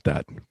more about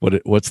that.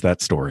 What's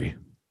that story?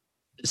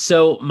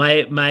 So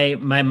my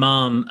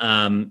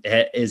mom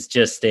is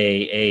just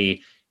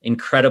a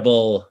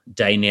incredible,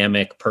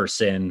 dynamic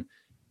person,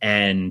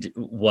 and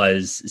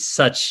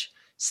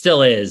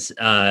still is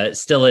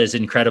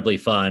incredibly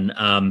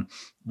fun.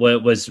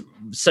 Was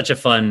such a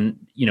fun,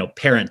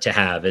 parent to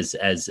have as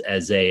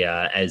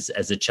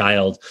a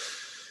child,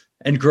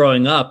 and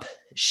growing up.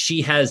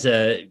 She has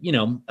a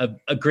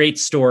great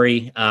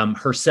story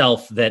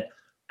herself that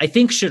I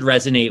think should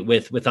resonate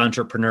with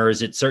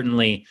entrepreneurs. It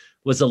certainly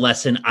was a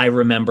lesson I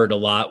remembered a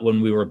lot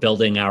when we were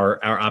building our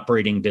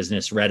operating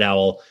business, Red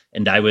Owl,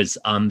 and I was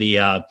on the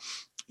out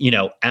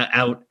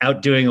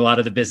doing a lot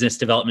of the business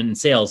development and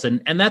sales.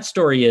 And that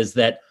story is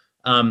that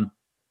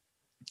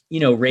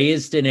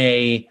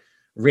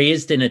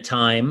raised in a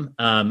time,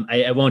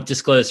 I won't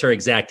disclose her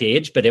exact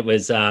age, but it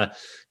was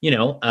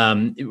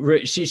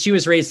she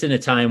was raised in a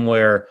time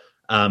where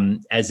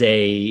in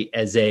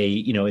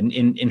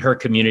her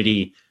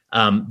community,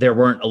 there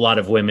weren't a lot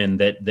of women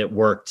that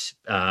worked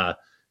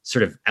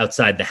sort of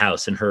outside the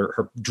house, and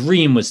her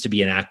dream was to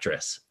be an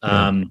actress.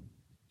 Yeah.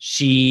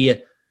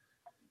 She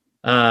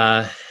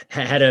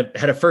had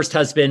a first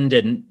husband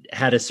and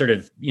had a sort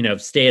of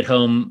stay at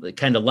home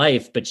kind of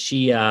life, but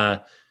she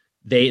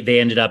they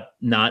ended up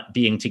not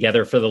being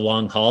together for the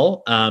long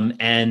haul,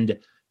 and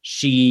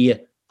she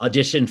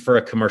auditioned for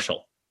a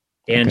commercial,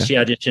 and she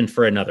auditioned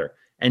for another,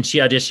 and she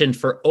auditioned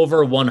for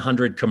over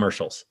 100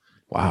 commercials.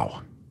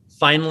 Wow.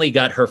 Finally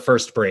got her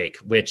first break,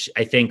 which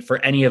I think for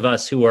any of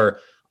us who are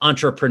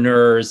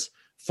entrepreneurs,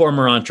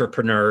 former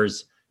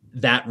entrepreneurs,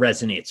 that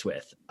resonates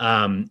with.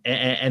 And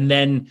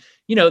then,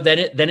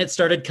 then it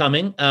started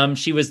coming.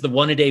 She was the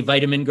one-a-day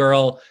vitamin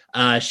girl.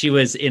 She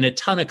was in a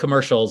ton of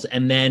commercials,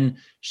 and then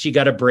she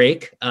got a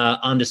break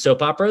onto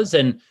soap operas.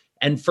 And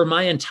for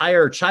my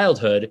entire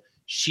childhood,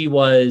 she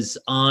was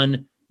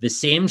on the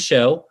same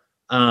show,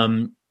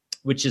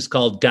 which is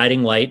called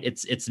Guiding Light.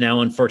 It's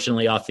now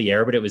unfortunately off the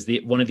air, but it was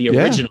one of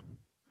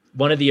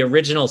the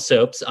original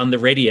soaps on the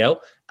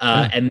radio,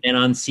 and then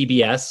on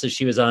CBS. So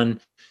she was on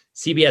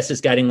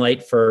CBS's Guiding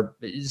Light for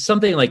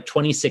something like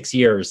 26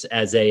 years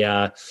as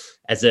a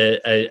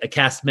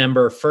cast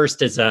member,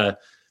 first as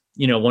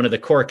one of the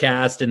core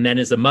cast, and then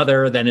as a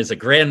mother, then as a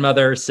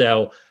grandmother.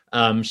 So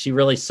she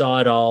really saw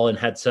it all and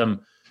had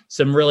some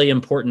really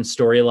important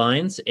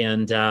storylines,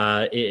 and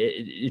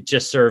it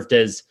just served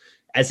as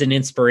an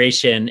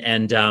inspiration.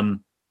 And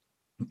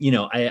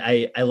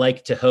I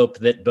like to hope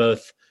that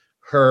both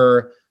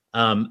her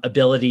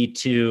ability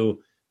to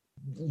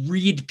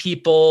read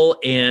people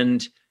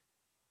and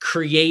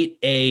create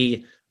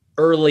a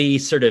early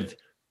sort of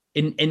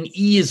an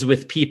ease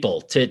with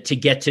people to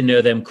get to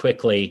know them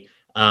quickly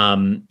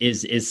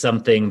is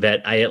something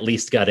that I at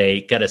least got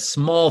a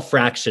small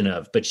fraction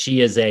of. But she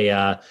is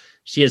a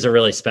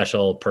really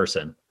special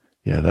person.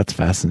 Yeah, that's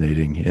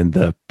fascinating, and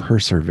the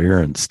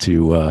perseverance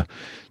to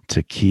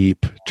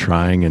keep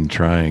trying and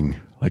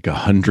trying, like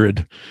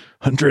 100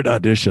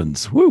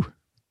 auditions. Woo,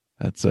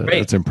 that's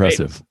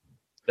impressive. Right.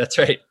 That's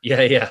right.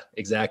 Yeah,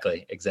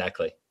 exactly.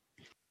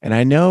 And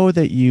I know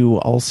that you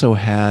also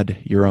had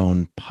your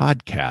own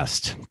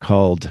podcast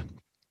called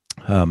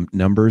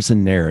numbers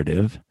and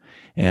narrative.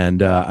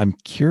 And I'm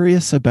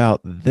curious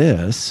about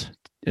this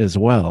as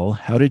well.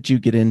 How did you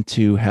get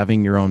into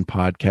having your own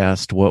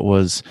podcast? What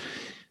was,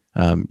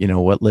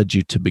 what led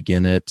you to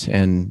begin it,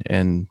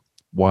 and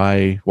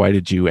why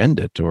did you end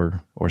it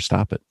or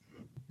stop it?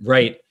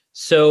 Right.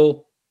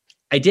 So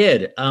I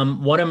did.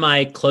 One of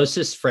my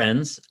closest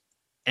friends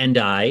and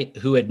I,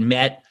 who had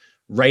met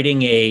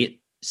writing a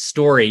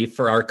story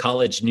for our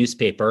college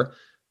newspaper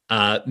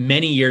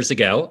many years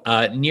ago,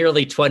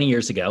 nearly 20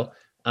 years ago,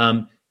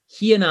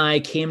 he and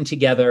I came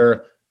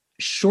together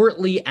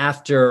shortly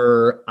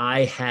after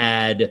I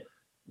had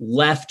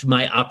left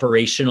my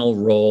operational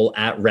role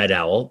at Red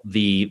Owl,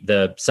 the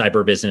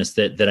cyber business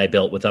that I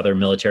built with other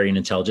military and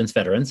intelligence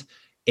veterans.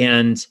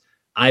 And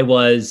I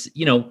was,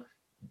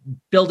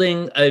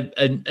 building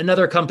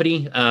another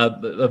company,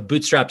 a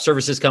bootstrap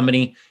services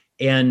company.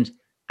 And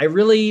I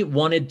really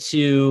wanted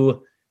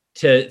to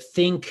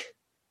think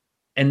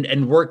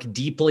and work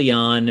deeply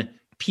on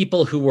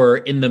people who were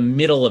in the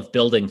middle of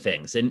building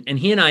things. And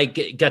he and I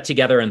got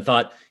together and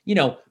thought,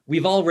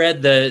 we've all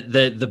read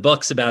the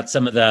books about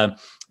some of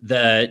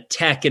the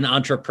tech and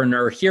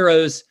entrepreneur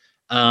heroes.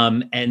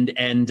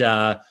 And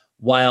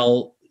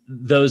while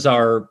those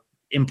are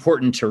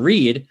important to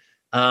read,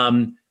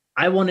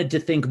 I wanted to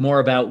think more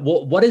about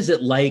what is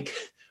it like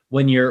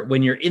when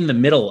you're in the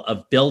middle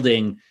of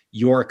building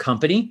your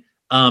company.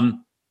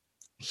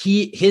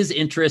 His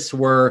interests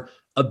were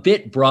a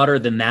bit broader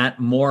than that,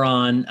 more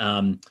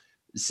on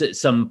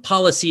some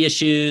policy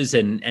issues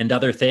and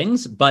other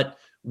things, but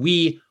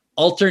we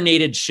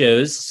alternated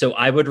shows. So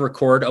I would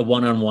record a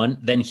one-on-one,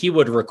 then he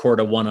would record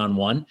a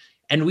one-on-one.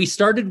 And we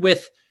started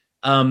with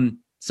some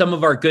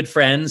of our good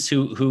friends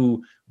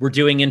who were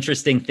doing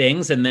interesting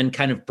things, and then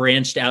kind of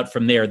branched out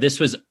from there. This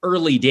was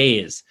early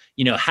days,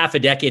 half a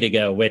decade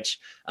ago, which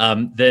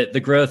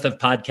the growth of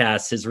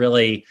podcasts has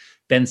really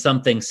been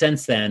something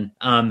since then.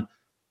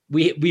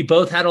 We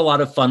both had a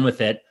lot of fun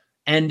with it.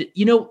 And,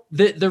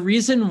 the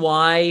reason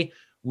why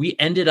we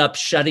ended up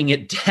shutting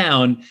it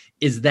down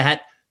is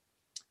that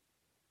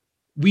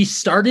we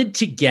started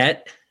to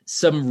get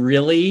some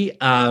really,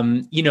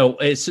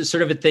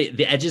 sort of at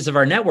the edges of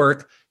our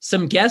network,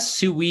 some guests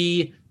who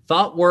we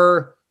thought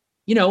were,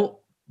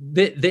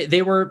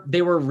 they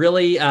were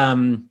really,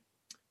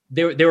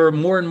 they were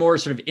more and more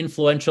sort of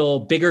influential,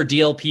 bigger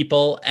deal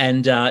people.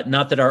 And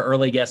not that our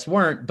early guests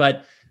weren't,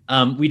 but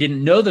we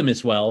didn't know them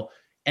as well.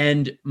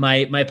 And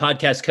my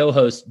podcast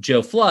co-host,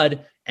 Joe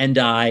Flood, and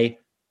I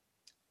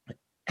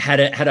had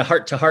a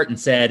heart to heart and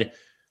said,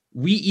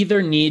 we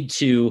either need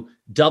to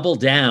double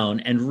down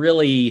and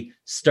really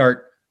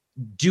start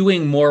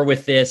doing more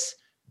with this,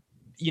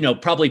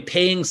 probably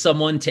paying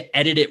someone to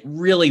edit it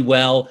really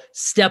well,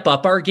 step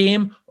up our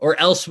game, or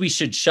else we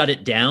should shut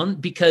it down.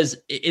 Because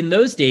in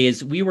those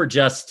days, we would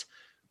just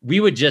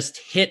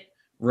hit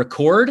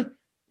record,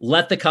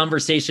 let the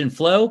conversation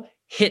flow,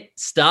 hit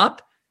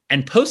stop,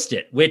 and post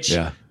it, which,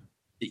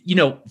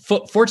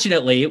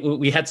 fortunately,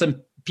 we had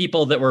some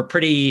people that were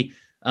pretty,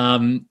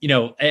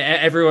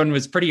 everyone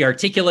was pretty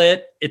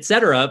articulate, et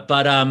cetera.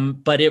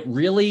 But it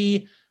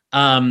really,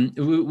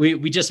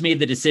 we just made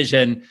the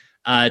decision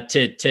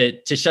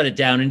to shut it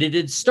down. And it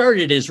had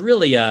started as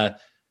really a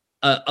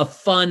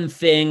fun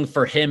thing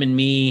for him and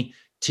me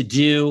to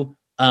do.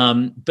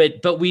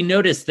 But we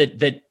noticed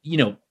that,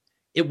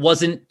 it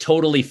wasn't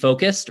totally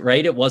focused,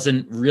 right? It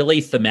wasn't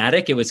really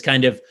thematic. It was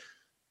kind of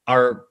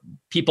our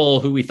people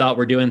who we thought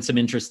were doing some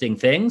interesting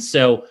things.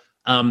 So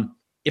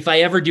if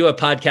I ever do a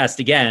podcast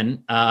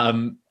again,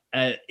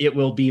 it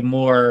will be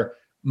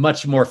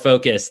much more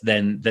focused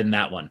than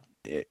that one.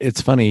 It's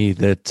funny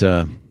that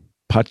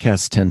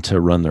podcasts tend to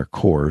run their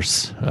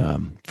course,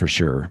 for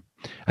sure.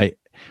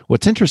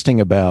 What's interesting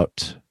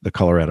about the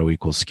Colorado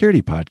Equal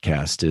Security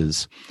podcast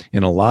is,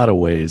 in a lot of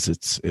ways,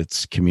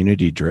 it's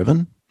community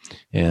driven.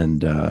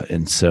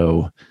 And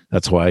so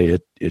that's why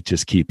it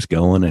just keeps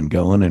going and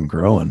going and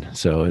growing.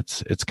 So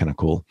it's kind of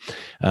cool.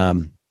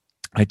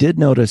 I did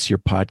notice your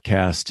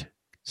podcast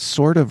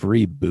sort of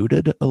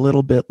rebooted a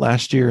little bit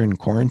last year in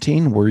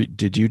quarantine.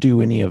 Did you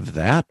do any of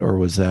that, or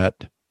was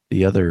that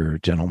the other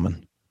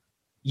gentleman?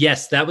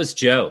 Yes, that was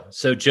Joe.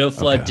 So Joe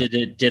Flood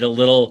did a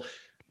little,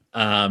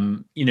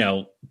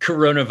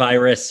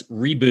 coronavirus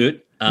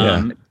reboot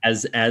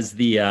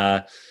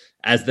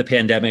as the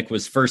pandemic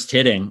was first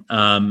hitting,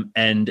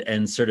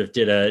 and sort of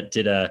did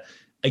a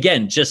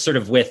again, just sort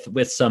of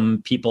with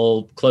some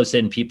people, close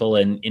in people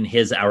in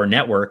our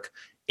network.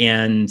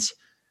 And,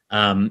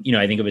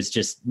 I think it was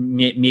just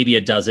maybe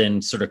a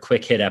dozen sort of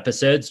quick hit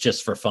episodes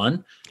just for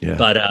fun. Yeah.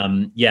 But,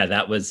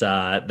 that was,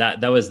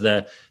 that was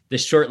the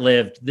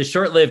short-lived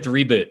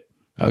reboot.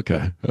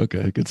 Okay.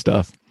 Good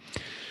stuff.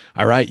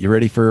 All right. You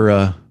ready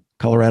for,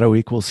 Colorado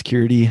Equal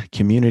Security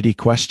community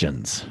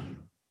questions?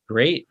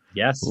 Great.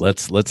 Yes.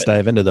 Let's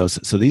dive into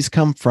those. So these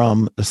come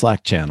from the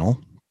Slack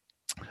channel.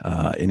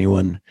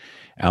 Anyone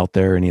out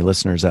there, any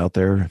listeners out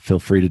there, feel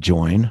free to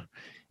join.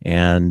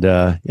 And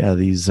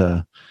these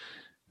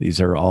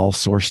are all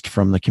sourced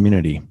from the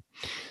community.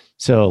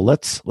 So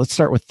let's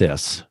start with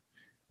this.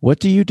 What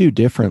do you do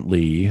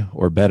differently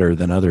or better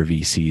than other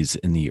VCs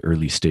in the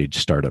early stage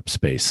startup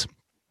space?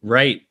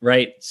 Right.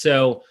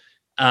 So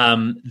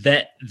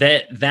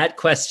that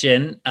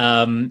question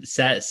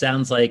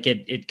sounds like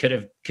it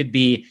could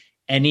be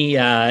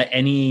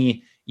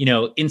any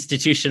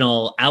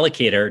institutional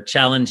allocator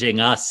challenging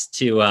us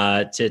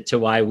to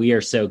why we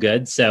are so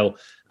good. So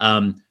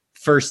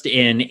First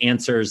In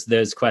answers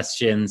those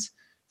questions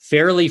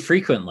fairly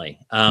frequently.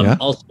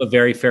 Also a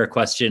very fair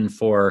question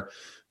for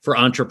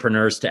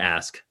entrepreneurs to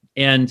ask.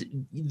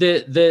 And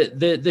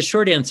the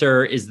short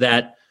answer is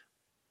that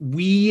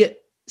we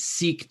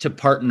seek to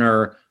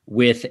partner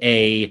with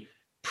a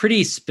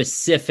pretty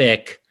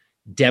specific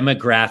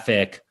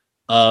demographic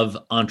of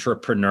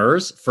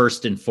entrepreneurs,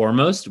 first and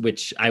foremost,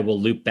 which I will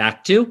loop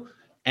back to.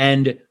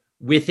 And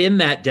within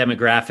that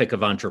demographic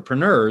of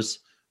entrepreneurs,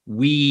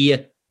 we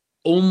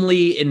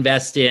only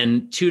invest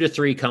in 2 to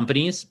 3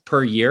 companies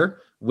per year,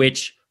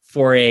 which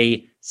for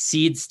a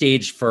seed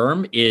stage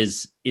firm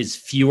is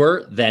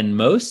fewer than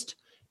most.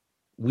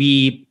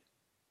 We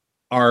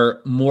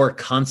are more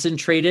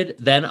concentrated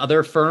than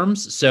other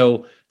firms,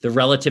 so the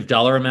relative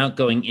dollar amount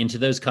going into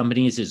those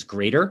companies is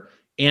greater.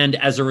 And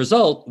as a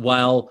result,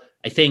 while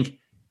I think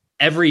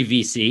every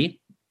VC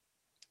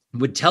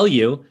would tell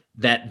you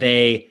that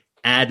they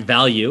add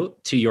value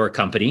to your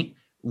company,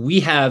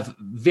 we have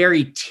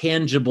very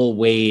tangible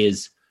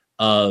ways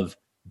of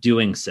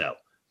doing so.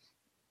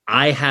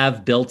 I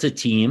have built a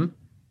team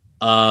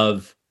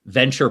of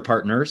venture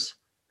partners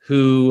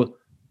who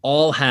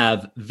all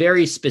have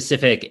very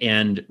specific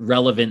and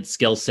relevant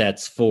skill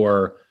sets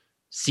for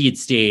seed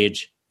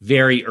stage,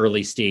 very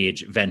early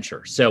stage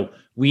venture. So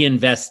we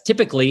invest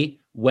typically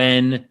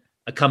when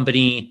a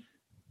company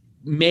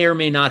may or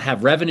may not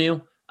have revenue.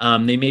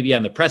 They may be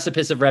on the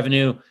precipice of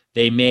revenue.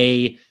 They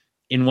may,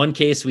 in one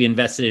case, we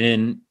invested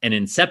in an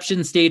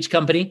inception stage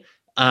company.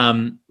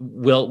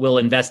 We'll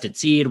invest at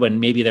seed when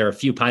maybe there are a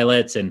few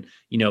pilots and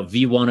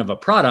V1 of a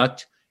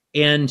product.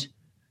 And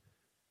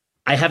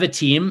I have a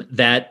team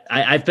that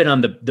I've been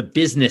on the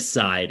business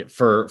side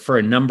for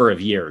a number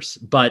of years,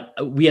 but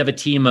we have a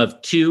team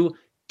of 2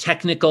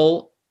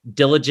 technical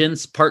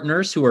diligence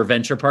partners who are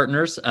venture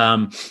partners.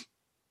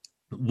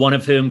 One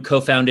of whom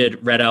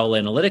co-founded Red Owl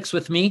Analytics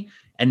with me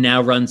and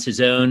now runs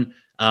his own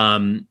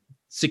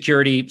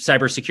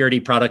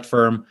cybersecurity product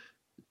firm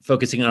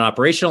focusing on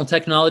operational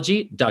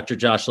technology, Dr.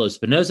 Josh Lo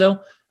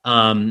Spinozo,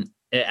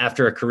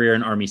 after a career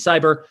in Army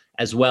Cyber,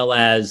 as well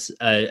as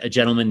a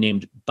gentleman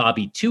named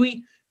Bobby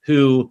Toohey,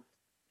 who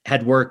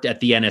had worked at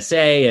the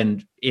NSA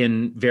and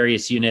in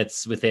various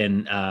units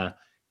within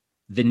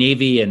the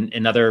Navy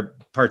and other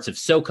parts of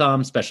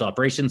SOCOM, Special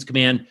Operations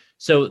Command.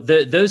 So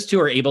those 2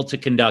 are able to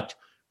conduct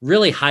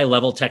really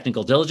high-level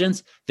technical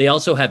diligence. They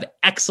also have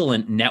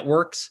excellent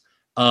networks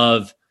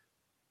of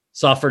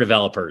software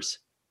developers,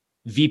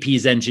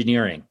 VPs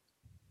engineering,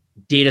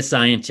 data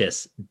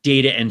scientists,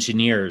 data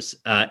engineers,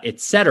 et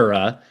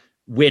cetera,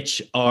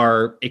 which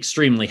are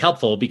extremely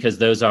helpful because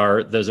those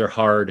are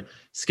hard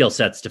skill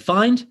sets to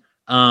find.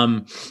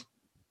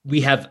 We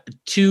have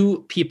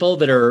 2 people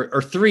that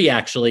or 3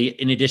 actually,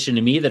 in addition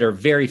to me, that are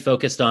very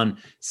focused on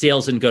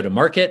sales and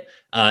go-to-market.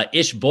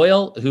 Ish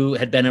Boyle, who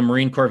had been a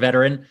Marine Corps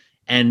veteran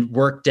and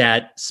worked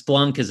at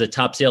Splunk as a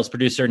top sales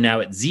producer, now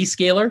at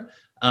Zscaler,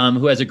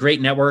 who has a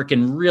great network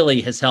and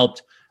really has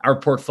helped our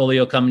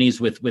portfolio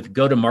companies with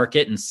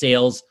go-to-market and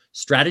sales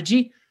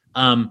strategy.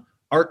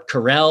 Art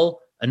Carell,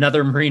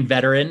 another Marine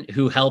veteran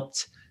who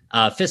helped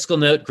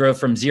FiscalNote grow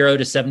from 0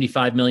 to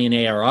 75 million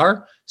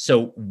ARR.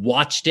 So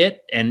watched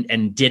it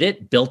and did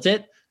it, built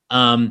it.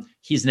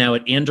 He's now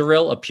at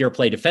Anduril, a pure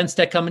play defense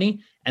tech company.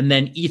 And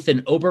then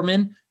Ethan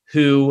Oberman,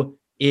 who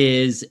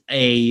is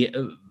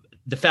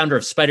the founder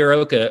of Spider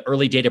Oak, a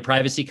early data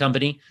privacy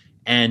company,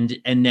 and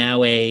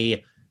now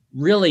a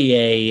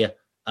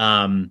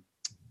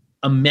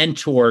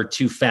mentor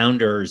to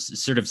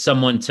founders, sort of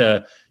someone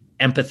to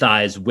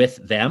empathize with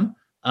them.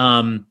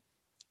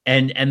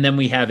 And then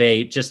we have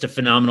just a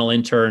phenomenal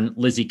intern,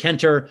 Lizzie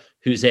Kenter,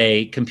 who's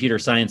a computer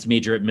science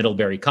major at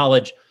Middlebury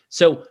College.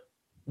 So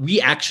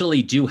we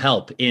actually do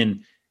help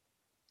in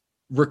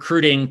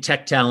recruiting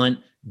tech talent,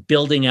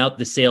 building out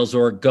the sales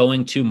org,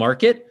 going to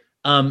market.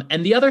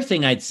 And the other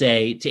thing I'd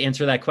say to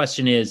answer that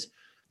question is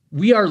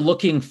we are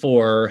looking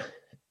for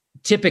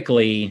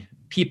typically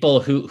people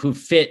who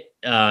fit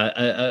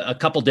a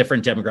couple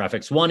different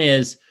demographics. One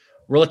is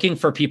we're looking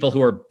for people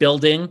who are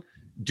building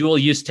dual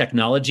use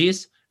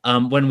technologies.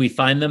 When we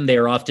find them, they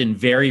are often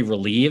very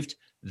relieved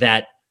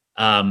that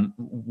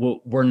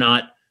we're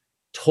not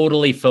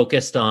totally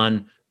focused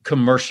on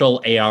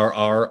commercial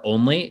ARR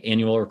only,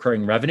 annual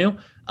recurring revenue.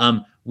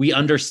 We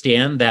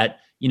understand that,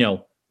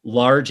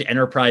 large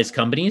enterprise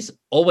companies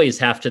always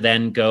have to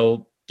then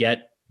go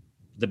get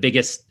the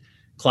biggest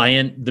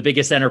client, the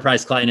biggest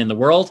enterprise client in the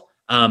world,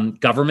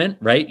 government,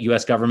 right?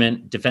 US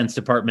government, Defense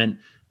Department,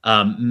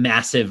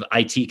 massive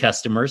IT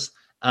customers.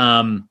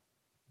 And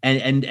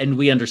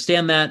we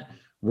understand that.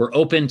 We're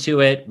open to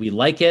it. We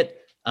like it.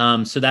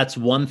 So that's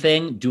one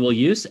thing, dual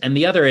use. And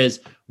the other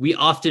is we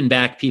often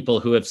back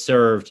people who have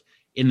served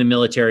in the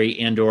military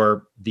and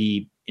or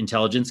the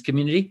intelligence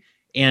community.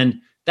 And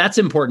that's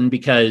important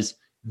because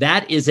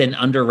that is an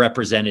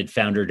underrepresented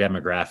founder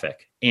demographic.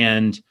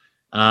 And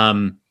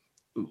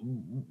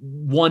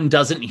one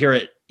doesn't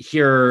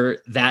hear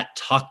that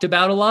talked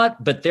about a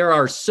lot, but there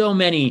are so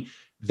many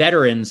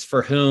veterans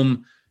for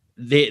whom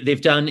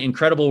they've done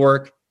incredible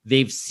work.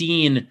 They've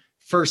seen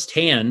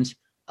firsthand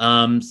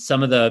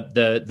some of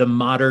the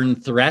modern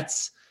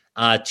threats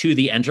to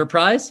the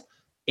enterprise.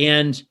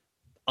 And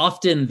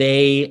often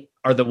they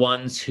are the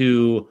ones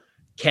who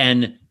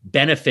can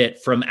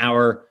benefit from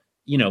our,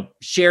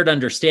 shared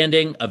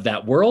understanding of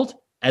that world,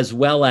 as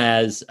well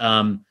as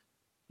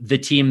the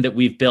team that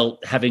we've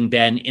built, having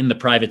been in the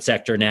private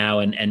sector now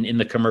and in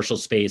the commercial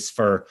space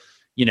for,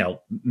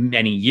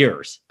 many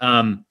years.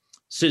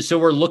 So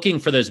we're looking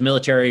for those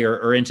military or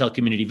intel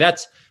community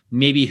vets,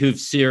 maybe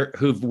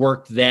who've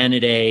worked then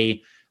at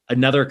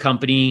another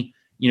company,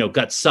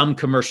 got some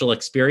commercial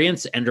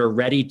experience and are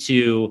ready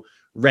to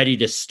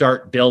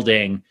start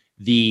building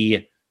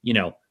the,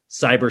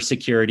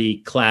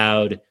 cybersecurity,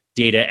 cloud,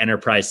 data,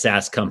 enterprise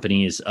SaaS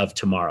companies of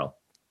tomorrow.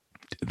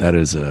 That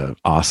is an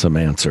awesome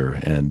answer.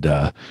 And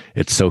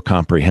it's so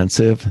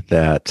comprehensive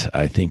that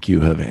I think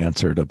you have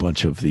answered a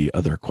bunch of the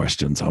other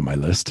questions on my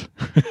list.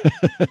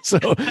 So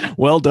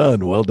well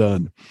done. Well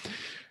done.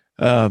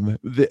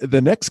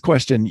 The next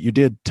question, you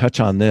did touch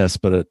on this,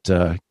 but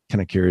kind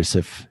of curious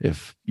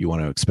if you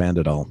want to expand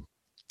at all.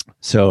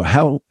 So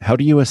how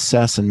do you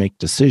assess and make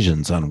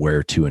decisions on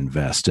where to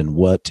invest, and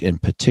what in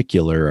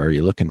particular are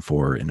you looking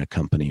for in a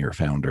company or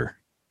founder?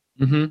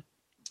 Mm-hmm.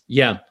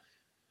 Yeah.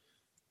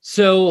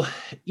 So,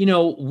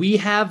 we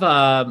have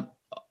the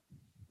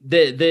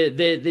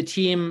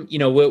team,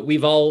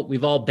 we've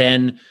all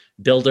been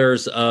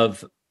builders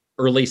of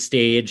early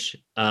stage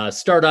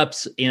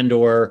startups and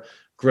or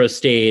growth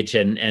stage.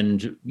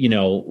 And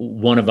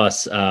one of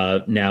us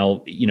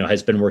now,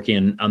 has been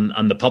working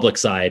on the public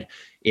side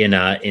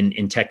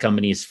in tech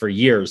companies for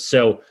years.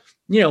 So,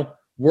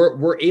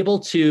 we're able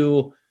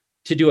to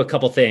do a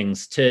couple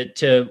things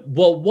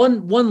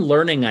one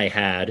learning I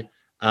had,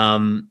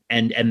 and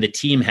the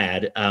team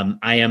had,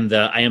 I am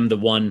the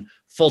one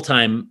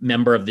full-time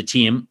member of the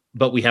team,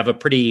 but we have a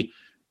pretty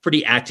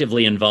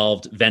actively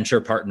involved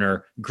venture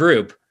partner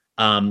group.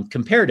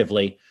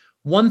 Comparatively,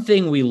 one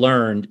thing we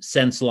learned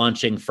since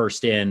launching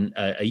First In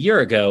a year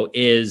ago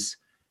is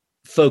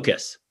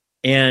focus.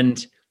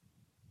 And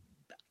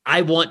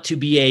I want to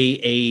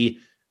be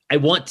I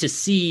want to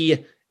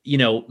see,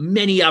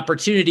 many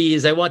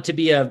opportunities. I want to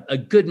be a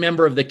good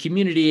member of the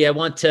community. I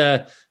want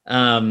to,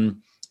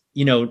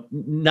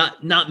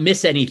 not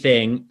miss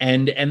anything.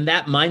 And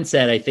that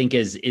mindset, I think,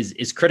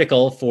 is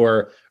critical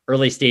for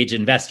early stage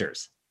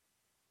investors.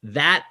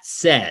 That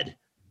said,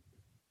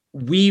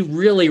 we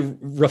really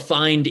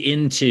refined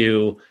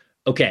into,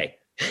 okay,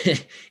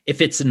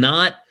 if it's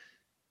not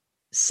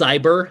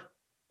cyber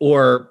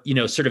or,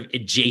 sort of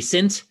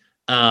adjacent,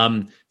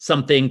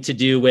 something to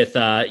do with,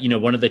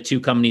 one of the two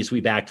companies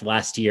we backed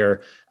last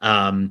year,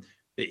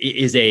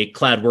 is a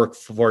cloud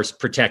workforce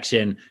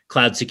protection,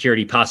 cloud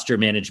security posture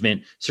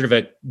management, sort of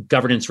a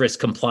governance risk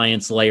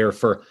compliance layer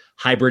for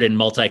hybrid and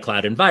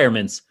multi-cloud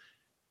environments.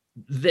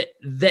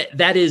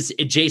 That is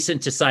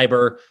adjacent to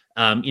cyber.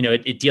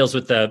 It deals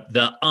with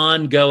the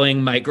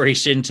ongoing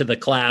migration to the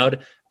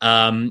cloud.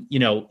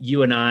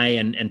 You and I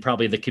and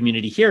probably the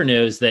community here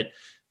knows that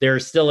there are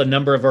still a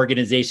number of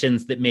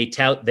organizations that may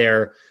tout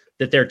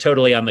that they're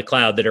totally on the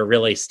cloud that are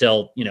really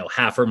still,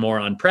 half or more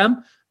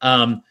on-prem.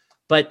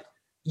 But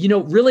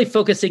really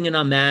focusing in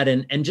on that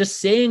and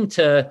just saying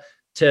to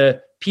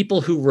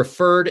people who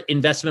referred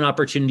investment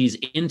opportunities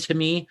into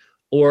me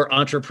or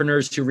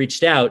entrepreneurs who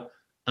reached out,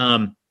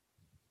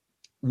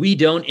 we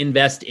don't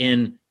invest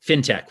in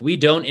fintech. We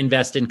don't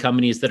invest in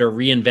companies that are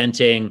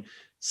reinventing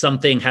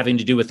something having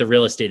to do with the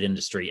real estate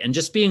industry, and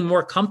just being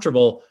more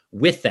comfortable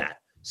with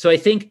that. So I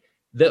think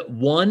that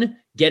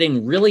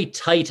getting really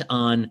tight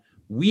on,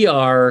 we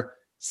are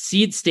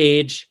seed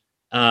stage,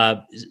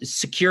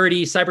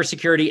 security,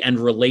 cybersecurity, and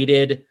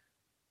related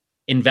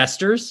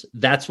investors.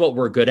 That's what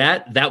we're good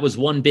at. That was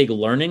one big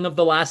learning of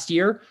the last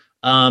year.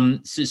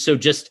 So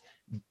just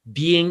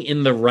being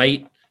in the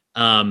right,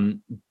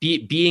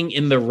 being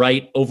in the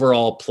right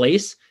overall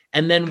place.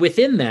 And then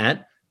within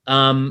that,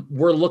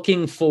 we're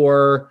looking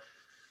for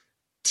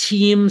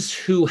teams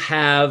who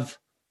have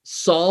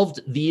solved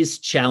these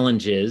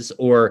challenges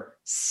or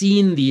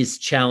seen these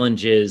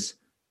challenges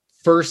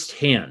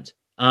firsthand.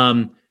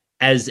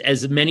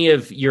 As many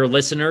of your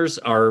listeners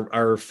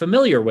are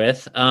familiar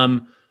with,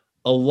 a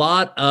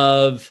lot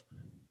of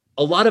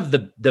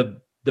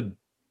the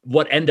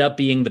what end up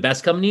being the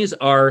best companies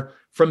are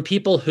from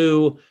people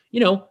who,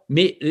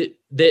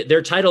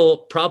 their title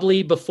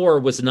probably before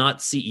was not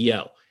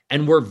CEO,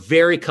 and we're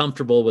very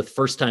comfortable with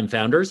first-time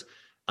founders.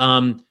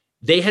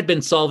 They had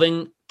been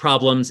solving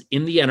problems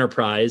in the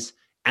enterprise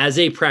as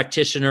a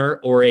practitioner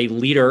or a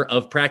leader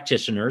of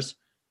practitioners,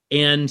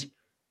 and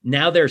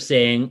now they're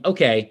saying,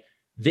 okay,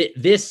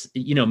 this,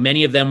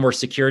 many of them were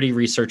security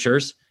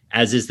researchers,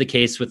 as is the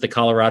case with the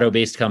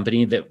Colorado-based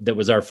company that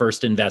was our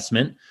first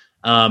investment.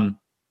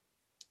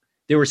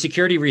 There were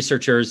security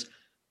researchers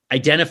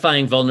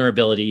identifying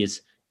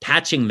vulnerabilities,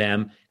 patching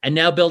them, and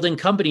now building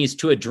companies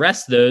to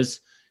address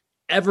those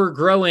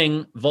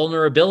ever-growing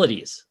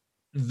vulnerabilities.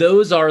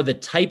 Those are the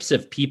types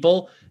of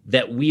people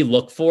that we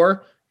look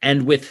for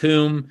and with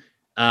whom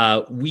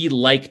we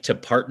like to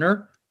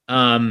partner.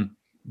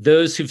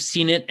 Those who've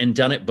seen it and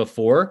done it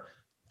before,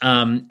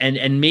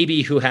 and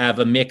maybe who have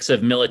a mix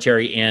of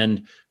military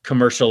and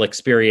commercial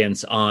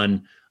experience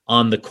on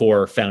the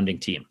core founding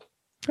team.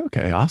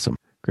 Okay, awesome.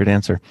 Great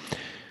answer.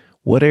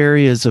 What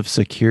areas of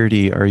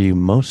security are you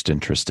most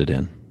interested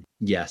in?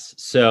 Yes.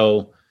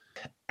 So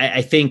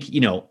I think,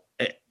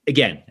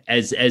 again,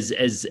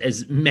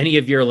 as many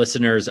of your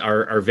listeners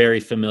are very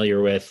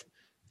familiar with,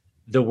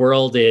 the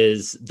world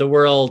is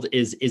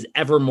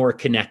ever more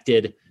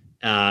connected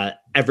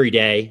every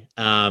day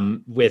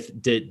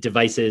with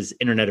devices,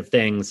 Internet of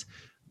Things,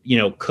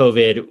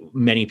 COVID,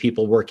 many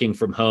people working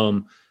from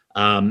home.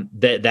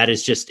 That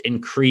has just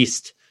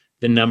increased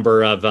the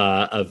number of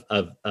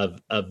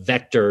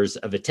vectors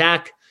of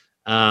attack.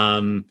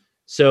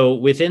 So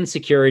within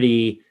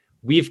security,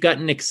 we've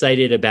gotten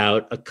excited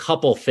about a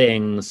couple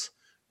things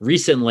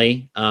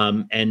recently,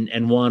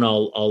 and one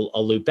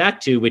I'll loop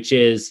back to, which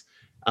is,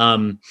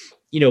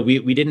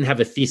 we didn't have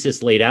a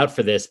thesis laid out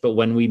for this, but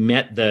when we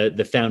met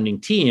the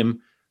founding team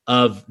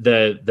of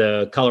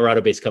the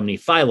Colorado-based company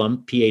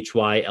Phylum,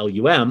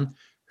 Phyllum,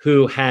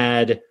 who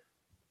had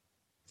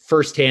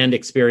firsthand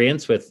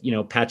experience with,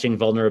 patching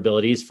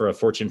vulnerabilities for a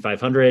Fortune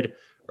 500.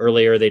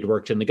 Earlier, they'd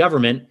worked in the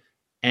government,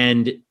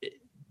 and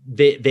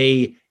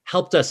they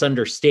helped us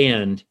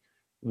understand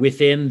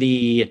within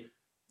the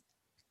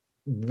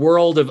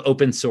world of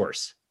open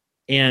source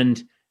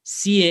and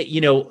see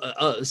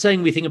it,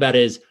 something we think about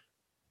is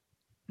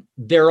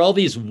there are all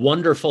these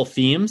wonderful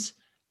themes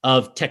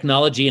of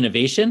technology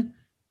innovation.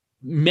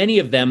 Many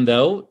of them,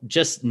 though,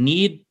 just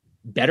need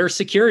better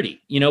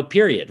security,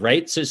 period,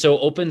 right? So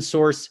open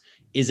source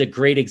is a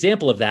great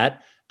example of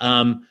that.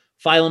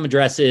 Phylum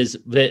addresses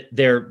that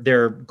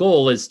their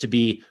goal is to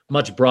be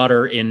much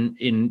broader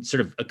in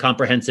sort of a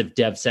comprehensive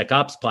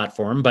DevSecOps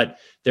platform, but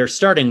they're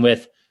starting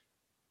with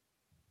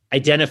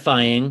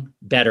identifying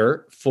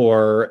better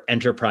for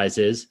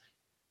enterprises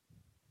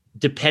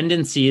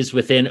dependencies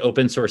within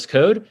open source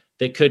code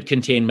that could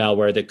contain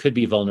malware, that could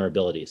be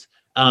vulnerabilities.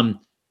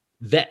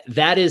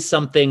 That is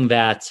something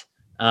that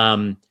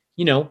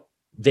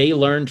they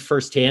learned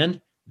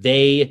firsthand.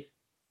 They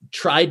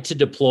tried to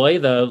deploy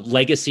the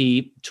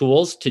legacy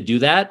tools to do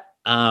that,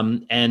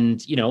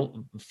 and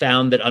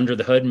found that under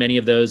the hood, many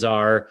of those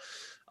are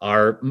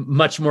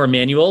much more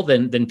manual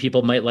than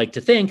people might like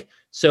to think.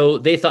 So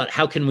they thought,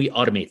 how can we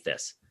automate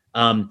this?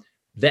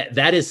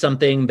 That is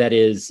something that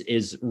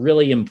is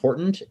really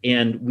important,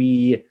 and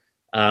we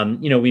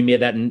made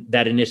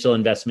that initial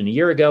investment a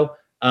year ago.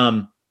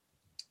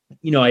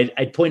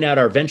 I'd point out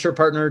our venture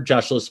partner,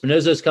 Joshua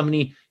Spinoza's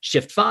company,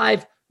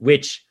 Shift5,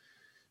 which,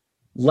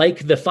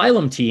 like the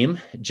Phylum team,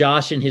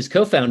 Josh and his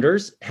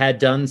co-founders had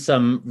done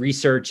some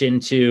research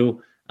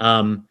into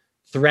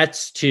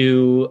threats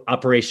to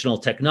operational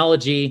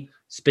technology,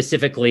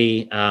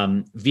 specifically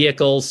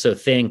vehicles. So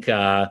think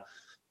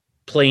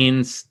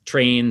planes,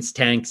 trains,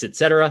 tanks,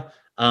 etc.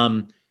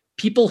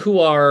 People who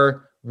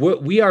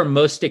we are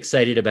most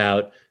excited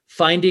about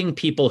finding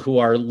people who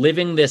are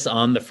living this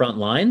on the front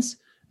lines,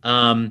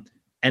 and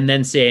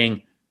then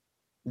saying,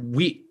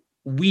 we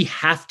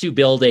have to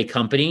build a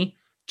company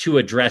to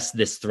address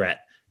this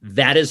threat.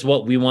 That is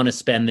what we want to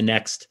spend the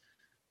next,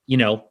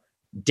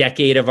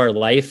 decade of our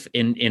life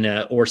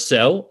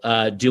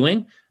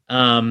doing.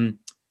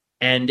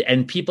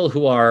 And people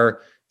who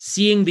are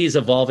seeing these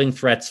evolving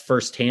threats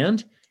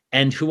firsthand,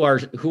 and who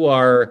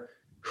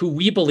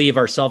we believe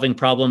are solving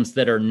problems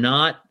that are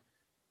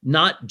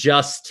not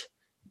just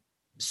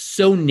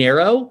so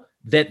narrow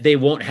that they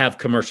won't have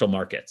commercial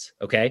markets.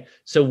 Okay.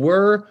 So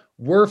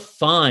we're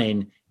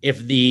fine if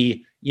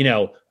the,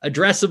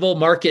 addressable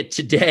market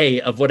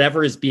today of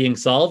whatever is being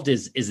solved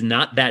is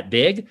not that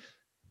big,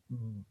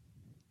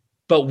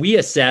 but we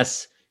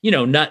assess,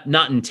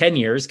 not in 10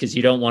 years, because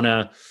you don't want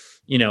to,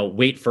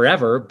 wait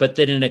forever, but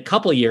that in a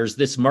couple of years,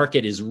 this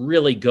market is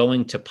really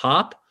going to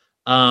pop,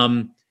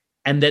 and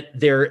that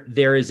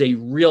there is a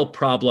real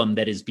problem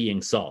that is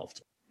being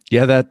solved.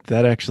 Yeah, that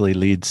actually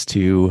leads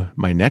to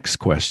my next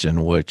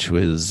question, which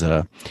was,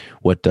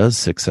 what does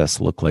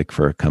success look like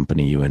for a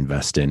company you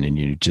invest in? And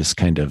you just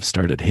kind of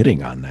started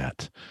hitting on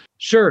that.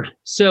 Sure.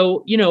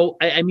 So,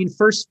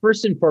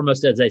 first and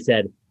foremost, as I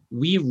said,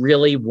 we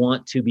really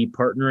want to be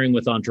partnering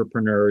with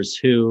entrepreneurs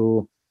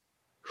who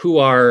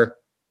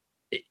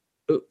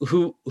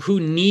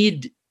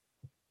need,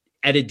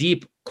 at a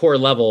deep core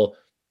level,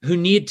 who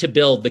need to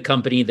build the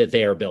company that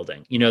they are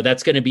building.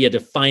 That's going to be a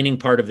defining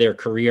part of their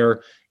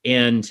career.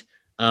 And,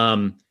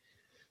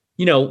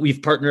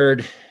 we've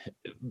partnered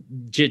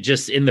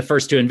just in the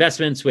first two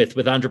investments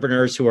with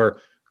entrepreneurs who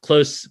are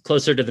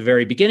closer to the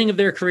very beginning of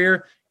their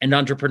career, and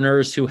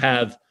entrepreneurs who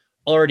have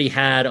already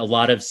had a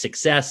lot of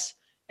success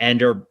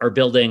and are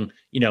building,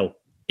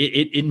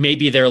 it may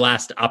be their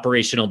last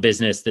operational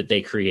business that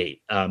they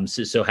create.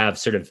 So have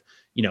sort of,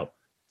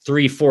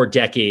 3-4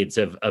 decades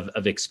of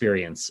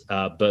experience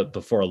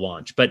before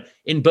launch. But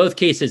in both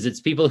cases,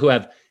 it's people who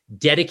have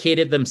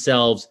dedicated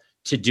themselves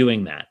to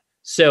doing that.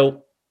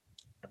 So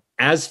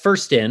as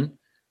First In,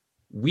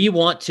 we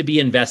want to be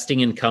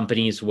investing in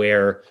companies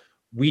where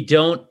we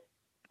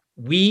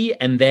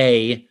and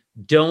they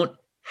don't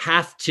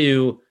have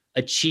to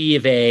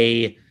achieve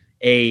a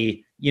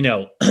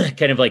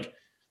kind of like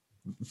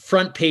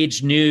front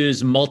page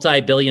news,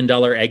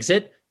 multi-billion-dollar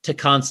exit to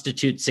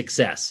constitute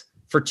success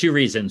for two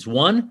reasons.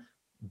 One,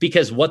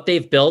 because what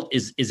they've built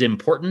is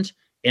important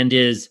and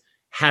is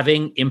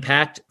having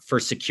impact for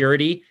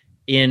security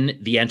in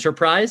the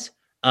enterprise.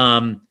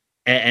 And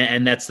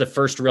that's the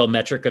first real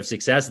metric of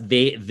success.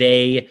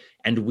 They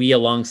and we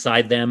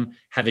alongside them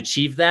have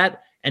achieved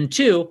that. And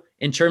two,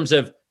 in terms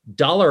of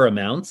dollar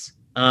amounts,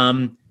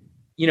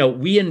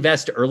 we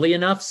invest early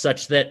enough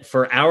such that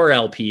for our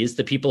LPs,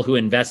 the people who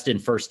invest in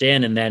First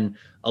In and then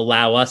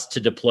allow us to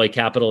deploy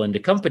capital into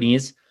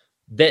companies,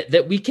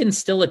 that we can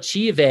still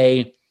achieve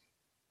a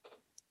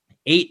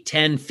 8,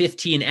 10,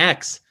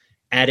 15x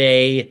at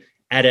a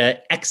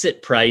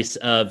exit price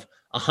of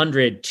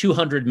 $100,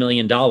 $200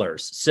 million.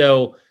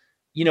 So,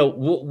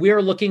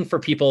 we're looking for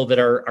people that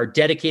are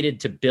dedicated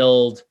to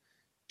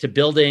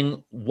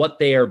building what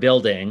they are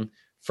building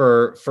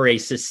for a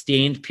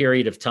sustained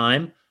period of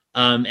time,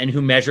 and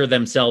who measure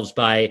themselves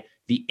by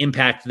the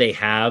impact they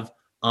have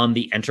on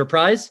the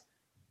enterprise.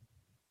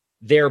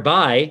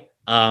 Thereby,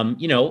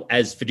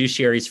 as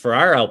fiduciaries for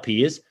our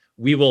LPs,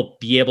 we will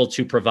be able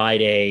to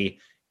provide a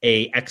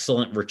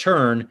excellent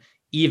return,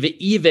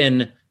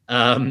 even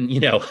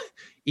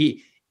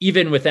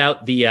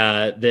without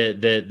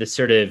the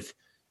sort of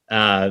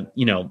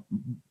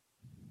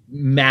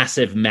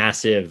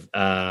massive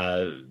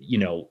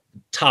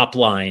top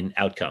line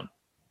outcome.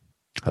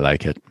 I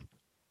like it.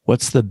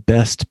 What's the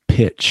best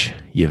pitch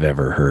you've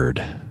ever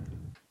heard?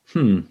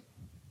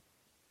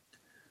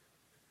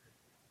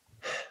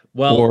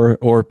 Well,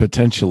 or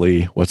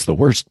potentially, what's the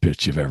worst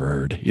pitch you've ever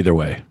heard? Either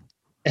way.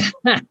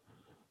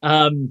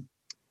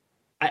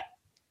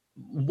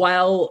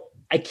 While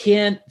I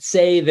can't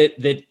say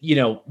that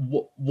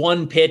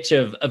one pitch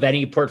of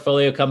any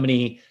portfolio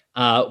company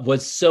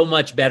was so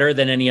much better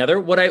than any other.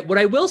 What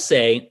I will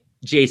say,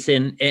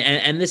 Jason,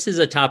 and this is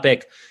a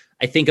topic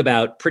I think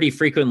about pretty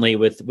frequently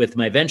with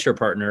my venture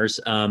partners,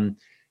 and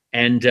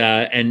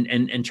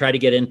try to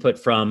get input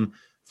from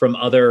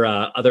other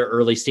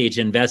early stage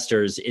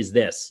investors, is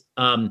this.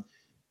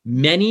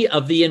 Many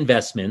of the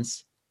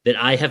investments that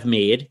I have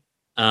made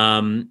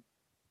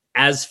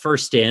as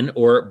First In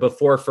or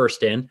before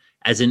First In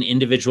as an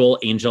individual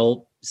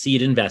angel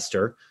seed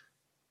investor,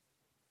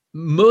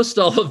 most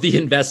all of the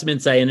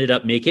investments I ended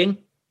up making,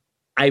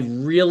 I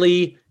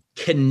really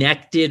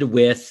connected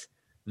with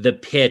the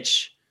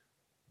pitch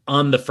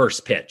on the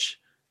first pitch.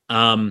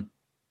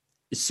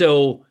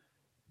 So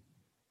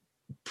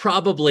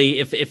probably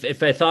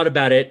if I thought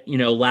about it,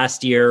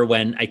 last year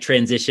when I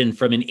transitioned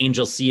from an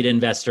angel seed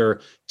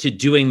investor to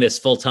doing this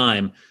full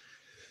time,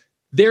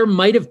 there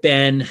might have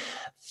been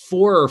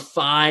 4 or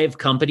 5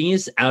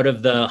 companies out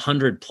of the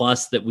 100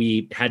 plus that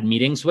we had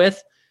meetings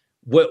with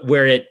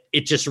where it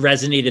just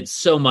resonated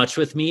so much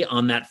with me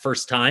on that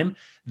first time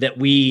that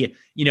we,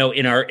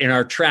 in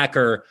our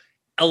tracker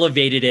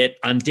elevated it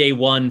on day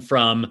one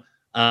from,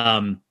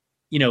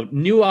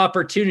 new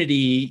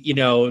opportunity,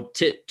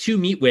 to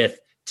meet with,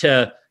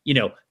 to,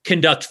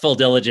 conduct full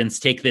diligence,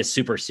 take this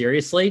super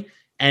seriously.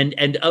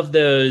 And of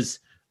those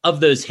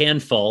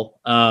handful,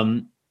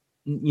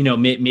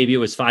 maybe it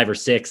was 5 or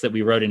 6 that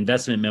we wrote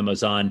investment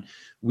memos on,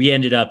 we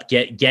ended up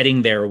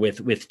getting there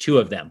with 2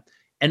 of them.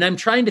 And I'm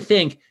trying to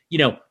think,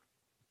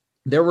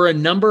 there were a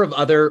number of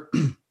other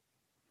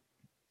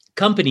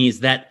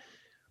companies that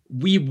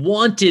we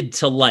wanted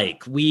to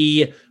like.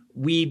 We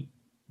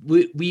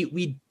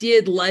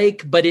did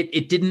like, but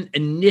it didn't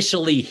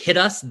initially hit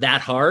us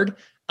that hard.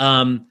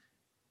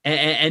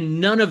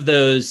 And none of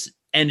those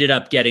ended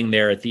up getting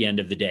there at the end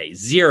of the day.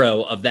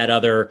 0 of that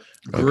other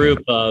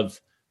group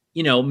of,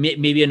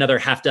 maybe another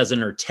half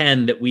dozen or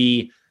 10 that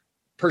we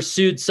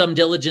pursued some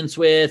diligence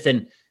with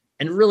and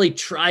really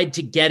tried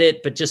to get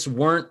it, but just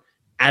weren't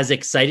as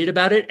excited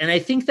about it. And I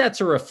think that's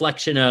a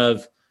reflection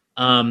of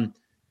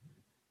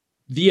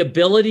the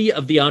ability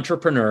of the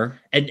entrepreneur,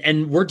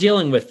 and we're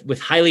dealing with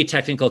highly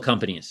technical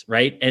companies,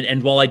 right?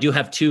 And while I do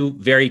have 2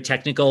 very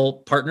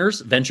technical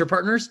partners, venture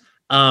partners,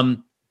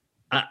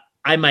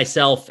 I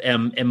myself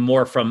am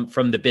more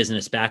from the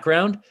business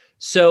background.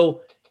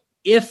 So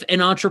if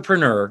an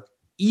entrepreneur,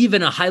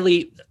 even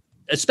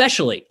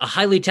especially a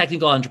highly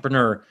technical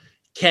entrepreneur,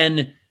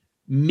 can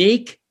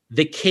make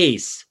the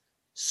case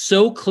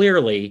so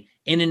clearly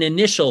in an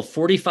initial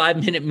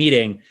 45-minute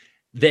meeting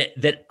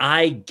that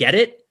I get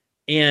it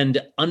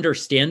and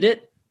understand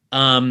it,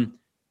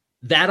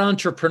 that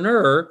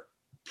entrepreneur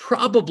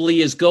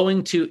probably is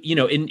going to,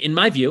 in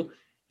my view,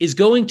 is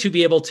going to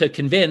be able to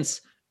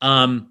convince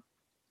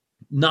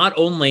not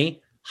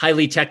only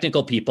highly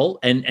technical people,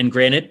 and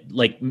granted,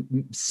 like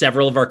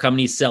several of our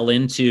companies sell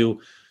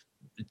into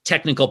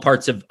technical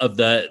parts of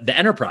the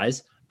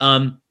enterprise.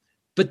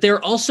 But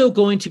they're also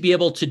going to be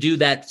able to do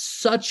that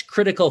such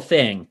critical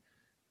thing,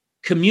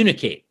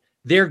 communicate.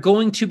 They're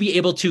going to be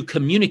able to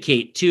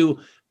communicate to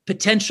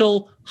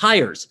potential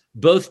hires,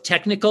 both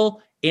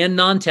technical and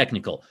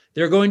non-technical.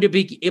 They're going to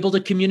be able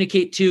to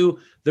communicate to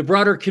the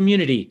broader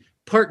community,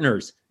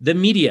 partners, the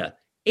media,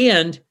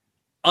 and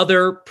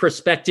other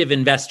prospective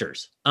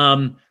investors.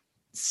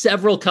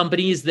 Several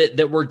companies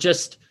that were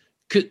just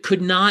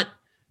could not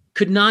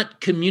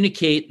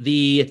communicate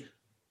the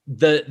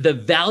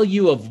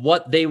value of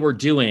what they were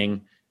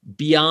doing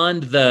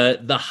beyond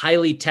the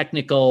highly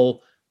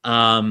technical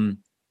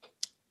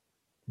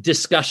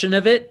discussion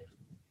of it.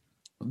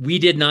 We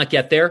did not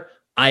get there.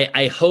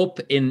 I hope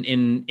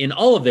in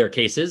all of their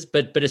cases,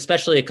 but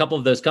especially a couple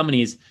of those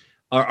companies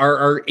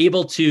are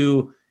able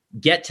to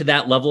get to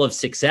that level of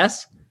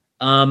success.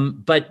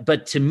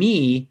 But to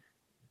me,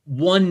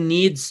 one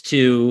needs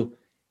to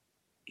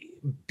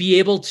be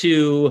able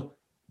to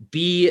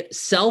be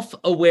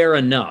self-aware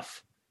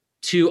enough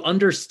to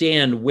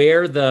understand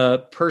where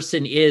the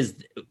person is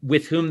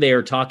with whom they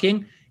are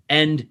talking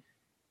and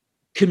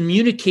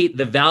communicate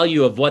the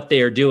value of what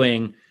they are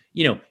doing.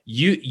 You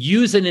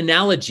use an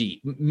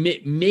analogy,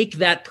 make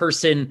that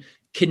person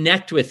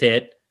connect with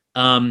it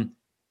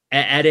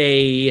at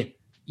a,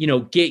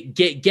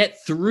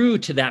 get through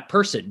to that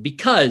person,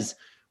 because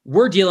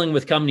we're dealing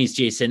with companies,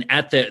 Jason,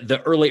 at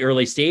the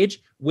early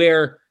stage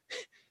where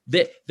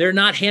they're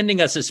not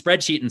handing us a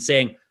spreadsheet and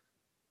saying,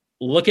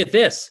 look at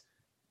this,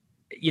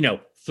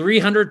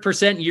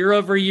 300% year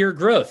over year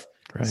growth,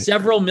 right,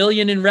 several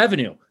million in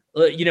revenue.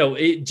 The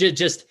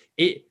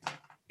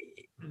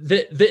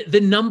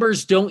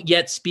numbers don't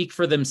yet speak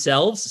for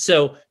themselves.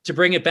 So to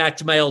bring it back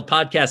to my old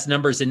podcast,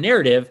 Numbers and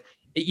Narrative,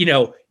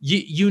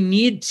 you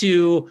need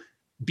to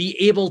be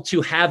able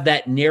to have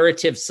that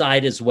narrative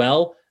side as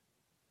well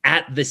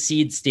at the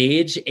seed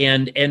stage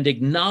and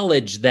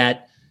acknowledge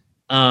that,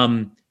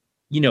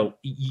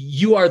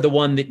 you are the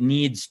one that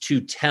needs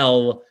to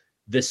tell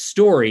the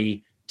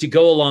story to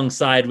go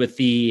alongside with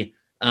the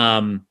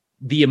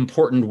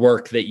important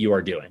work that you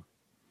are doing.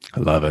 I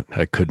love it.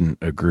 I couldn't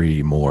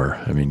agree more.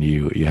 I mean,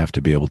 you have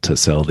to be able to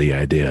sell the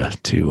idea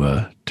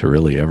to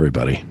really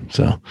everybody.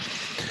 So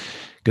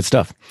good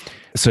stuff.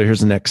 So here's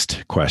the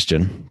next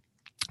question.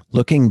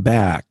 Looking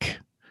back,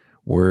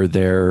 were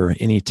there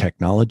any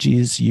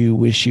technologies you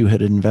wish you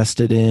had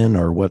invested in,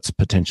 or what's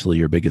potentially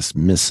your biggest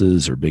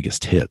misses or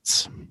biggest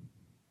hits?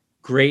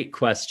 Great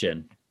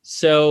question.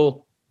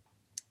 So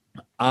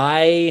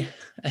I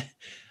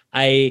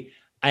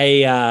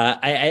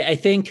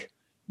think,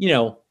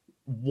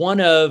 one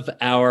of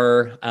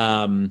our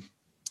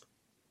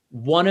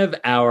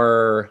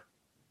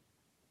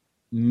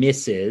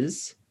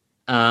misses.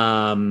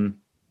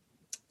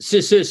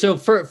 So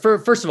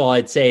first of all,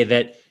 I'd say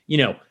that,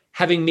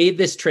 having made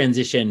this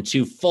transition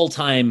to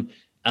full-time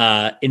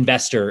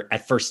investor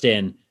at First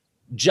In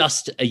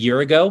just a year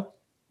ago,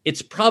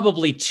 it's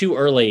probably too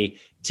early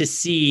to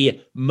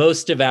see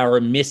most of our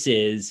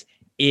misses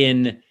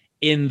in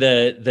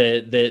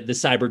the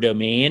cyber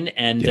domain.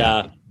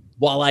 And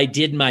while I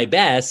did my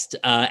best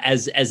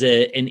as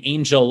an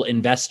angel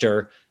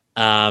investor,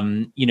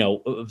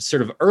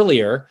 sort of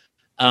earlier,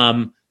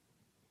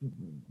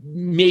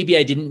 maybe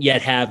I didn't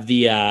yet have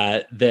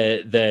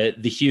the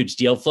huge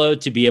deal flow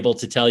to be able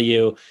to tell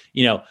you,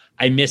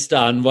 I missed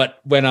on what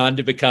went on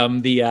to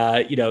become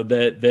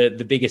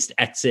the biggest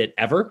exit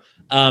ever.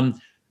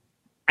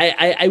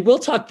 I will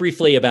talk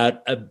briefly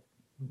about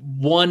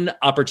one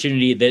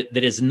opportunity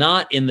that is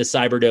not in the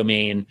cyber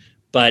domain,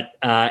 but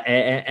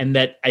and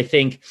that I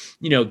think,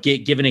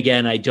 given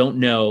again, I don't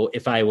know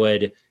if I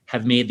would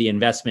have made the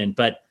investment,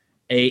 but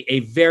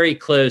a very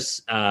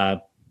close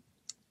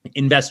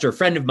investor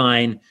friend of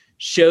mine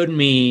showed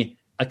me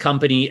a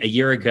company a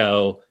year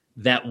ago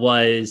that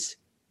was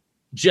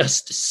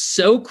just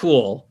so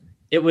cool.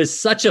 It was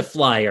such a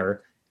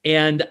flyer.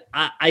 And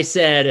I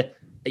said,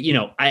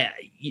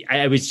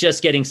 I was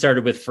just getting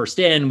started with First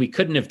In. We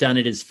couldn't have done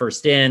it as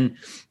First In.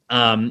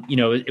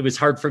 It was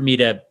hard for me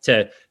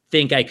to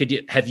think I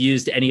could have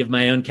used any of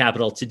my own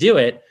capital to do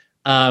it.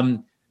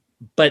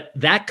 But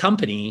that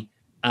company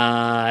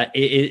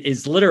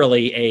is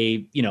literally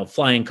a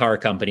flying car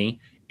company,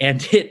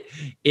 and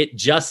it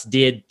just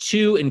did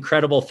two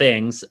incredible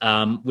things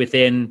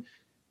within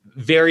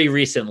very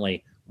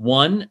recently.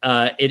 One,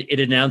 it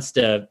announced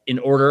an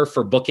order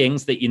for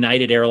bookings that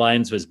United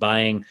Airlines was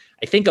buying,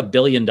 I think, $1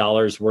 billion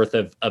worth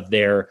of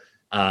their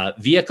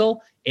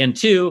vehicle. And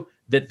two,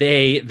 that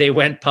they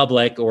went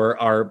public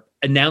or are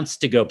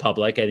announced to go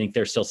public. I think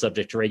they're still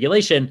subject to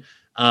regulation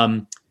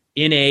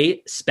in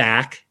a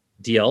SPAC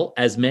deal,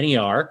 as many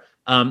are.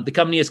 The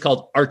company is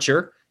called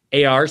Archer,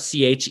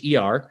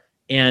 ARCHER,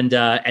 and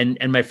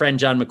my friend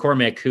John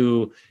McCormick,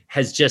 who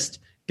has just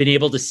been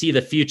able to see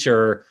the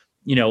future,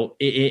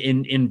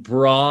 in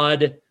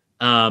broad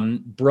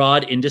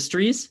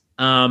industries,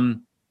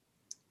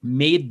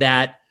 made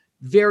that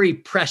very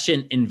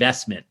prescient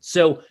investment.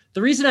 So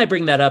the reason I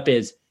bring that up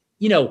is,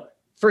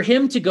 for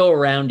him to go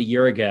around a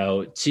year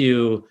ago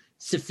to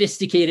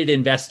sophisticated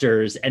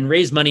investors and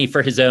raise money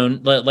for his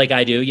own, like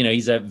I do,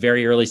 he's a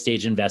very early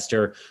stage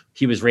investor.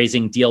 He was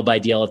raising deal by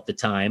deal at the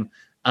time,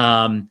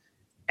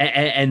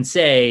 and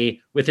say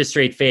with a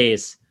straight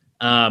face,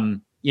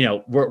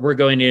 we're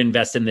going to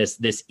invest in this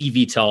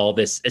eVTOL,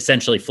 this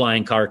essentially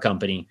flying car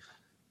company.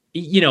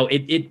 When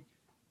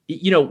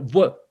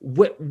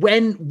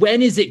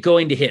is it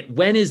going to hit?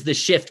 When is the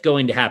shift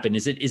going to happen?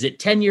 Is it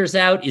 10 years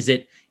out? Is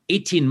it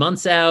 18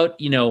 months out?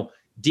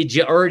 Did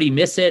you already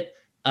miss it?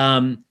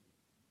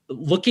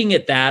 Looking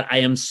at that, I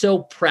am so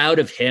proud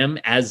of him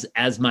as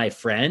my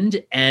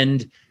friend.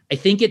 And I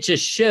think it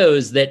just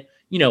shows that,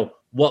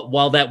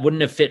 while that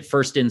wouldn't have fit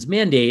First In's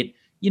mandate,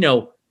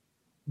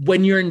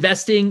 when you're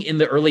investing in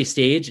the early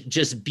stage,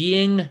 just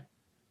being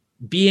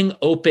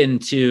open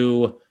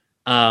to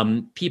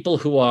people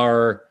who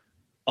are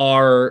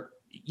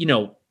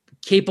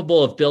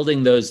capable of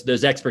building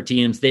those expert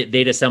teams.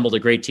 They'd assembled a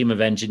great team of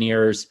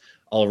engineers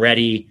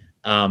already.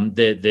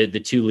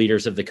 The two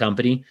leaders of the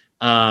company.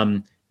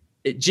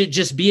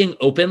 Just being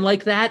open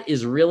like that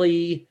is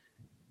really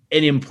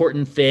an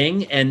important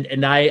thing,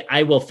 and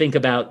I will think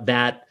about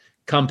that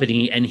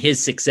company and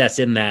his success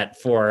in that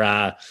for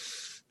a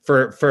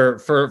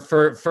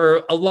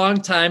long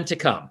time to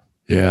come.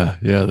 Yeah,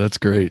 that's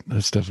great.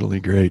 That's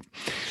definitely great.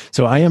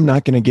 So I am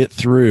not going to get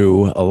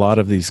through a lot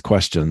of these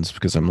questions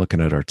because I'm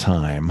looking at our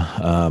time.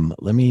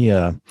 Let me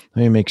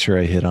make sure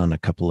I hit on a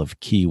couple of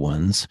key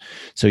ones.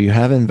 So you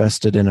have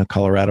invested in a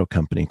Colorado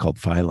company called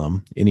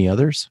Phylum. Any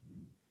others?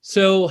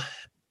 So,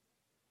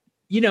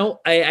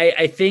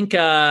 I think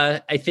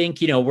we're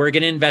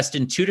going to invest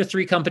in 2 to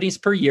 3 companies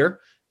per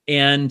year,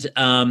 and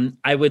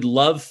I would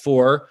love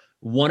for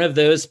one of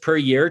those per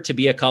year to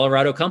be a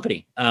Colorado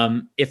company,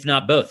 if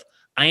not both.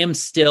 I am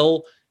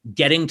still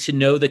getting to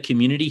know the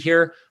community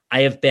here.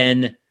 I have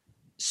been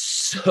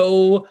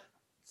so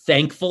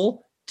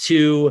thankful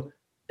to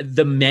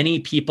the many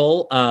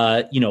people,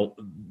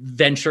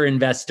 venture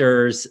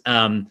investors,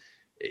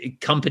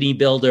 company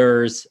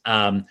builders,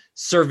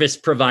 service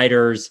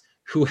providers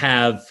who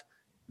have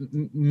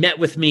met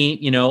with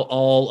me,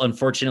 all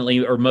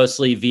unfortunately, or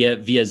mostly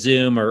via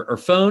Zoom or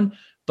phone.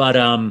 But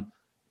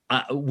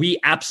we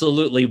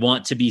absolutely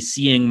want to be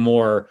seeing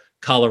more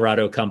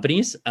Colorado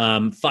companies.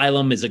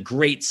 Phylum is a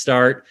great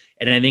start,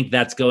 and I think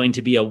that's going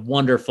to be a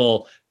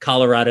wonderful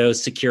Colorado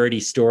security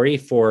story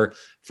for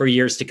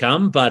years to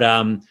come. But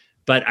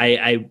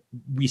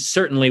we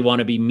certainly want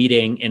to be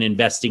meeting and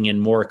investing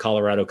in more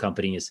Colorado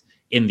companies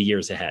in the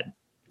years ahead.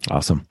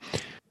 Awesome.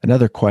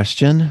 Another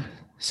question.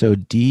 So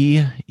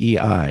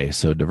DEI,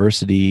 so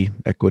diversity,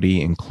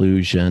 equity,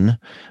 inclusion.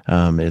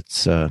 I'm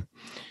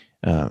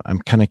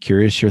kind of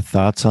curious your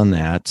thoughts on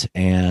that.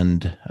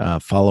 And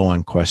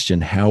follow-on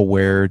question,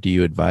 where do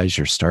you advise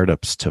your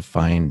startups to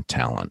find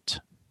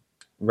talent?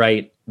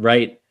 Right.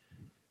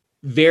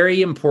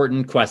 Very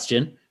important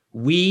question.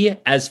 We,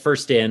 as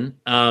First In,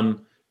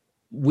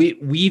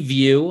 we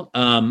view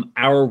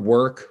our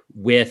work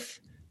with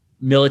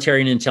military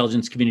and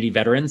intelligence community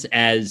veterans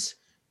as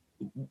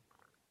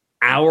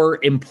our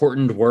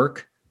important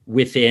work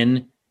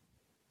within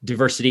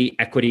diversity,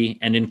 equity,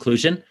 and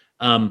inclusion.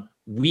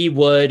 We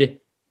would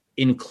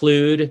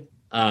include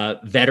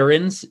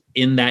veterans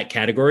in that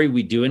category.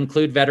 We do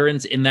include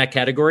veterans in that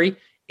category.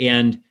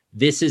 And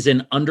this is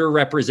an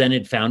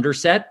underrepresented founder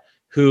set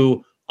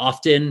who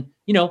often,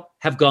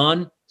 have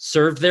gone,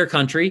 served their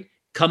country,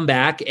 come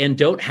back, and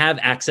don't have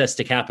access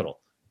to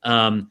capital.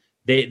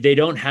 They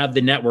don't have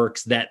the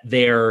networks that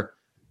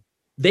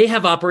they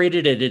have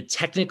operated at a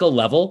technical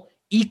level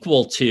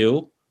equal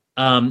to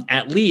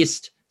at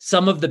least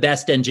some of the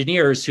best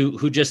engineers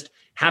who just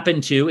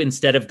happen to,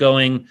 instead of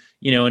going,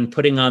 and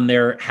putting on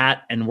their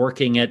hat and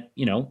working at,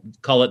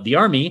 call it the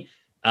Army,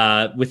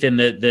 within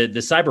the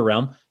cyber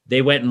realm,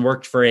 they went and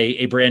worked for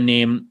a brand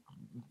name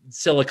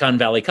Silicon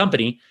Valley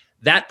company.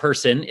 That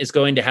person is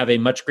going to have a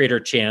much greater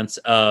chance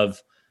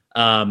of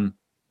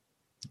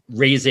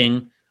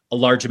raising a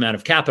large amount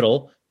of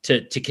capital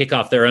to kick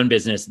off their own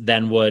business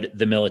than would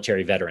the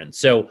military veteran.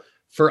 So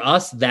for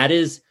us, that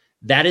is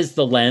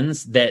the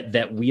lens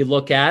that we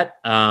look at.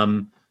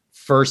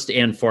 First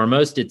and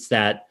foremost, it's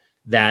that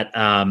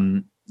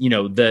the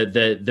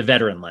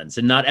veteran lens,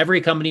 and not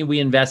every company we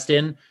invest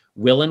in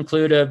will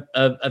include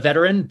a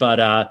veteran,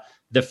 but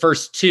the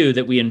first 2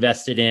 that we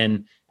invested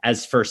in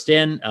as First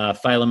In,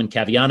 Phylum and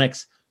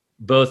Cavionics,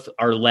 both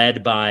are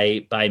led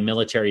by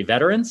military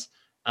veterans.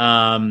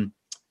 The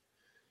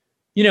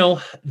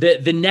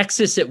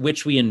nexus at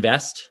which we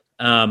invest,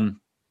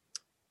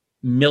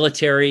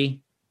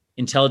 military,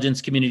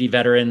 intelligence community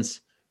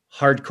veterans,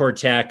 hardcore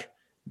tech,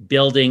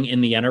 building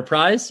in the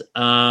enterprise.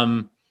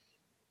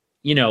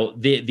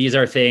 These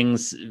are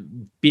things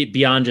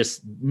beyond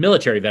just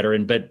military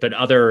veteran, but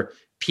other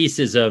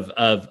pieces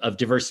of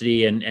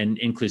diversity and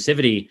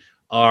inclusivity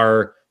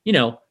are,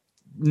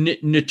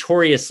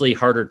 notoriously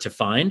harder to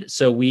find.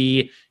 So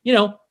we,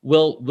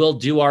 we'll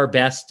do our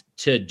best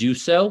to do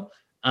so.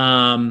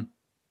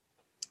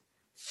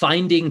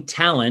 finding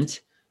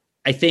talent,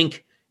 I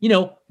think,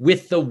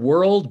 with the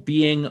world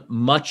being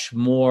much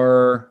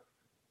more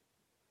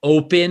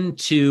open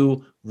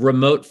to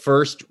remote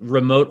first,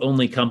 remote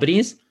only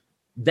companies,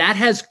 that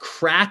has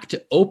cracked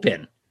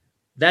open.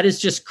 That has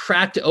just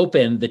cracked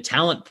open the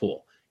talent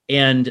pool.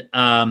 And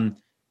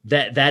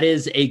that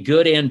is a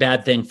good and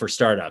bad thing for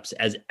startups,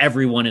 as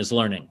everyone is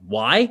learning.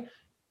 Why?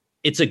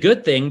 It's a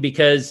good thing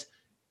because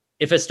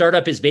if a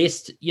startup is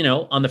based,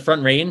 on the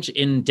Front Range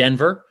in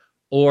Denver,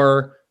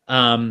 or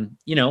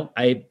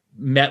I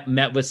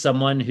met with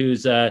someone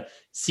who's a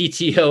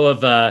CTO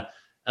of a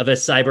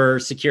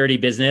cybersecurity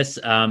business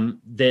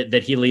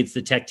that he leads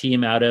the tech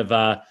team out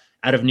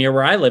of near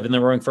where I live in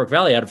the Roaring Fork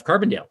Valley, out of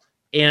Carbondale,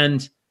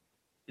 and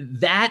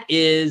that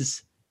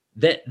is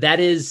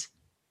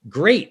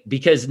great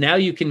because now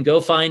you can go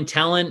find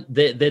talent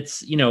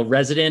that's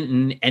resident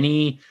in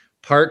any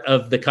part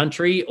of the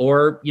country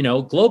or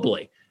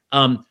globally.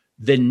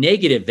 The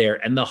negative there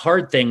and the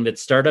hard thing that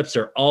startups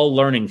are all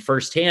learning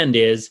firsthand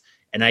is,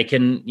 and I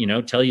can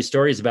tell you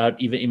stories about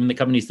even the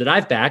companies that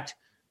I've backed,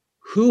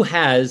 who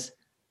has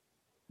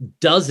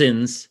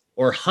dozens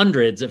or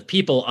hundreds of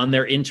people on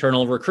their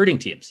internal recruiting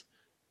teams.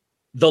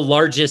 The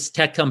largest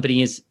tech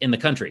companies in the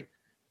country.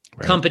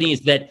 Right.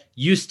 Companies that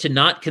used to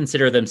not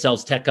consider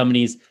themselves tech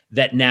companies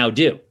that now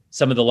do.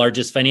 Some of the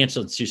largest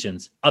financial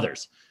institutions,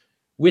 others.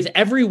 With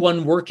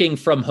everyone working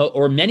from home,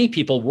 or many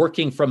people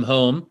working from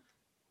home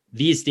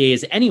these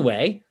days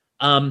anyway,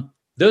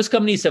 those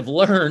companies have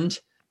learned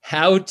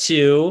how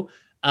to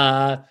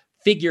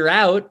figure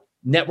out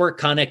network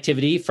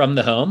connectivity from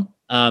the home,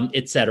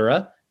 et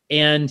cetera.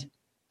 And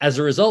as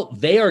a result,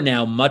 they are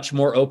now much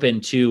more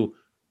open to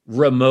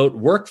remote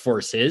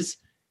workforces.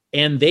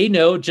 And they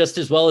know just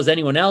as well as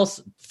anyone else,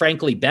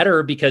 frankly,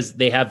 better because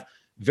they have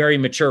very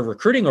mature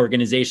recruiting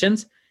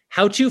organizations,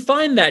 how to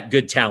find that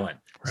good talent.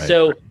 Right.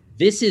 So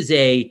this is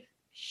a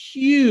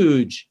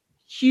huge,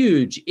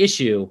 huge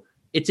issue.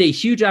 It's a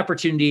huge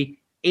opportunity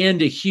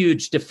and a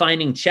huge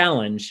defining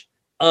challenge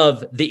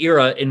of the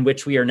era in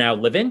which we are now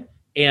living.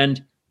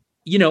 And,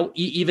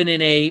 even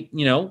in a,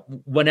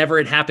 whenever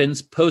it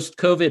happens,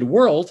 post-COVID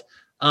world,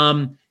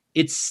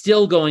 it's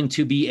still going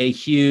to be a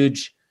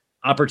huge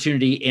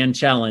opportunity and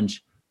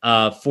challenge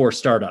for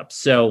startups.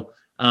 So,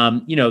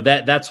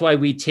 that's why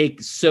we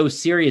take so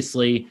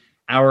seriously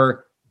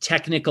our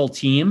technical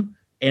team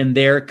and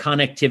their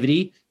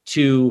connectivity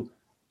to,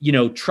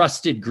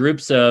 trusted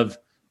groups of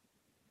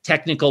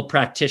technical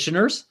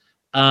practitioners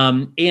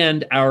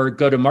and our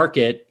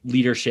go-to-market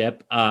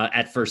leadership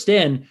at First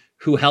In,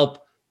 who help,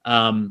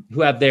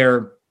 who have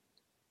their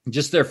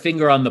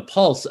finger on the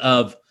pulse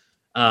of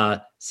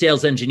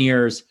sales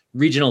engineers,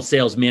 regional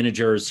sales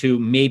managers who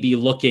may be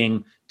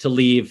looking to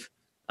leave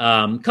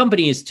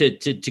companies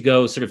to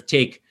go sort of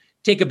take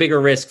a bigger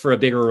risk for a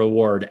bigger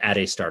reward at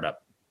a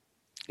startup.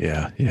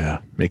 Yeah,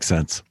 makes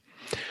sense.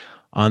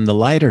 On the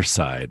lighter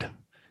side,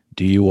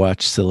 do you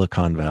watch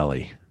Silicon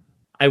Valley?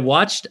 I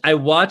watched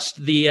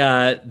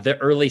the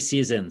early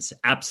seasons,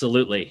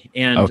 absolutely.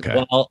 And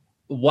okay.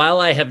 While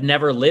I have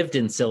never lived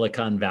in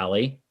Silicon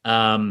Valley,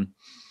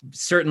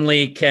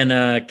 certainly can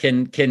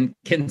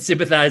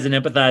sympathize and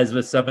empathize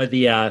with some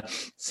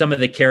of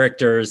the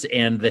characters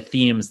and the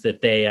themes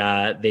that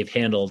they've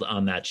handled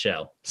on that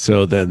show.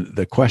 So then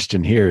the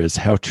question here is,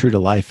 how true to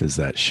life is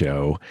that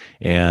show?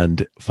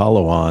 And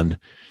follow on,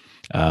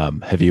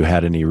 have you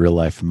had any real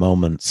life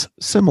moments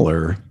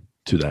similar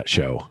to that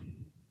show?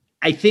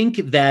 I think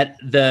that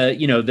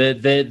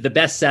the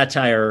best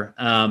satire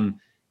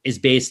is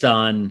based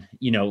on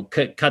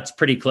cuts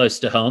pretty close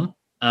to home.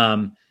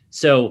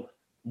 So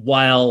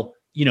while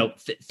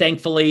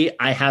thankfully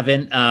I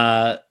haven't,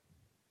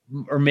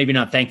 or maybe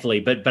not thankfully,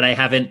 but I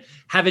haven't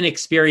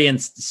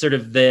experienced sort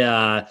of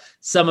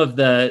some of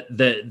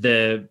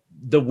the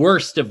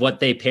worst of what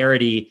they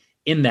parody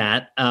in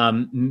that.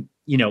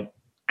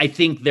 I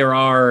think there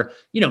are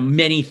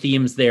many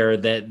themes there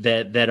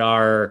that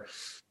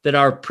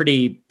are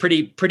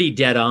pretty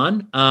dead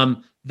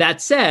on.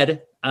 That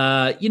said,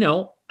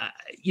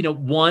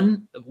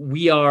 one,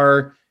 we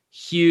are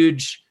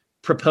huge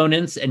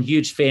proponents and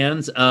huge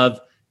fans of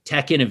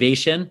tech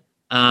innovation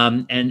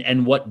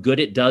and what good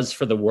it does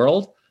for the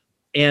world.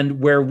 And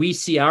where we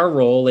see our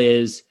role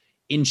is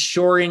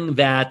ensuring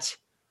that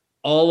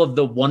all of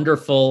the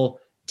wonderful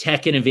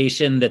tech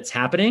innovation that's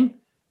happening,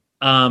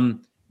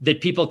 that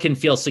people can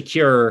feel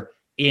secure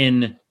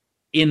in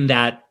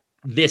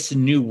this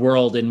new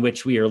world in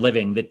which we are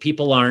living, that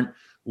people aren't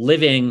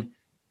living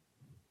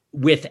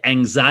with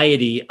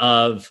anxiety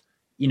of,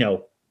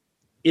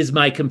 is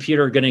my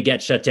computer going to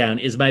get shut down?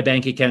 Is my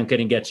bank account going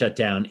to get shut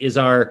down? Is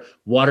our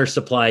water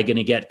supply going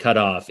to get cut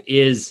off?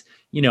 Is,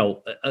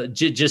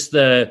 just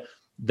the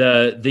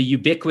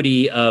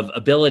ubiquity of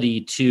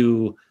ability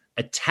to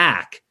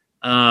attack,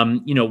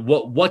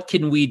 what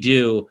can we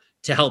do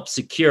to help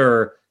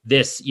secure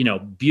this,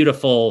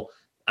 beautiful,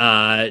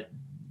 the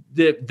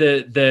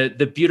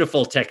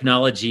beautiful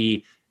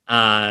technology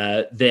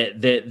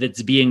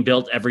that's being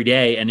built every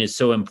day and is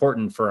so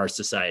important for our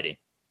society.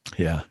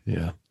 Yeah.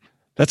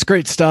 That's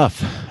great stuff.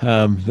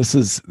 This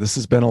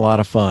has been a lot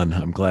of fun.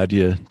 I'm glad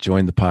you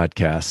joined the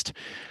podcast.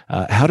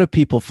 How do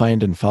people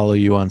find and follow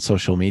you on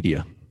social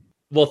media?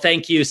 Well,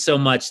 thank you so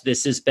much.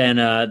 This has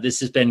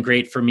been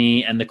great for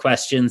me, and the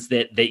questions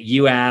that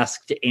you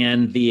asked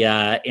and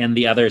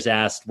the others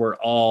asked were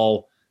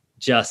all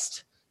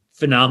just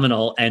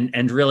phenomenal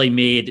and really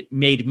made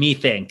me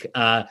think.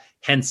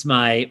 Hence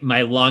my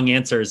long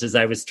answers as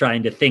I was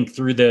trying to think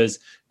through those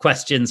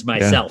questions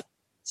myself. Yeah.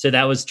 So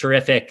that was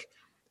terrific.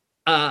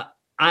 I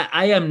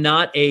am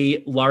not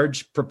a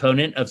large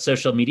proponent of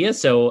social media.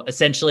 So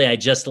essentially I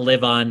just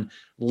live on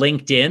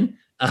LinkedIn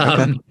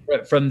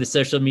from the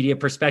social media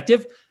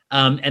perspective.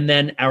 And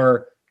then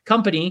our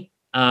company,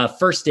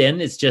 First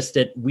In, is just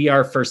that we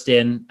are First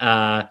In,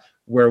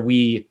 where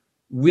we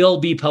will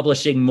be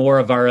publishing more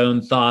of our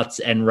own thoughts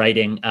and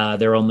writing.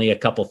 There are only a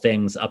couple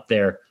things up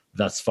there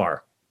thus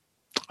far.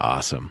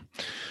 Awesome.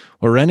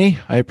 Well, Rennie,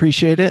 I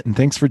appreciate it. And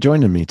thanks for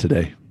joining me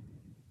today.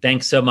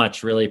 Thanks so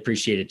much. Really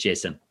appreciate it,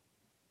 Jason.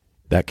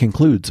 That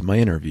concludes my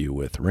interview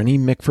with Rennie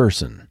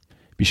McPherson.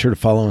 Be sure to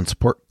follow and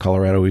support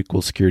Colorado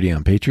Equal Security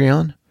on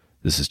Patreon.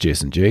 This is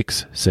Jason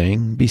Jakes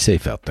saying be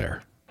safe out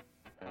there.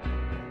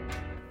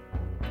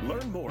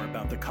 Learn more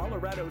about the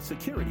Colorado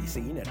security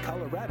scene at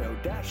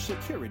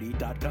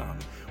colorado-security.com,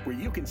 where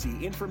you can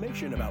see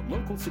information about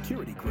local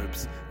security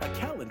groups, a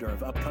calendar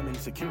of upcoming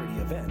security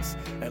events,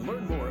 and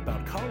learn more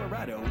about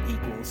Colorado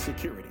Equals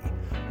Security.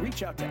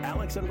 Reach out to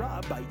Alex and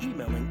Rob by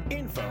emailing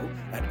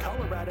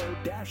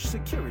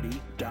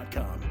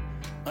info@colorado-security.com.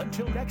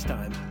 Until next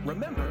time,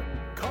 remember,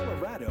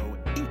 Colorado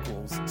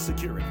equals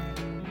security.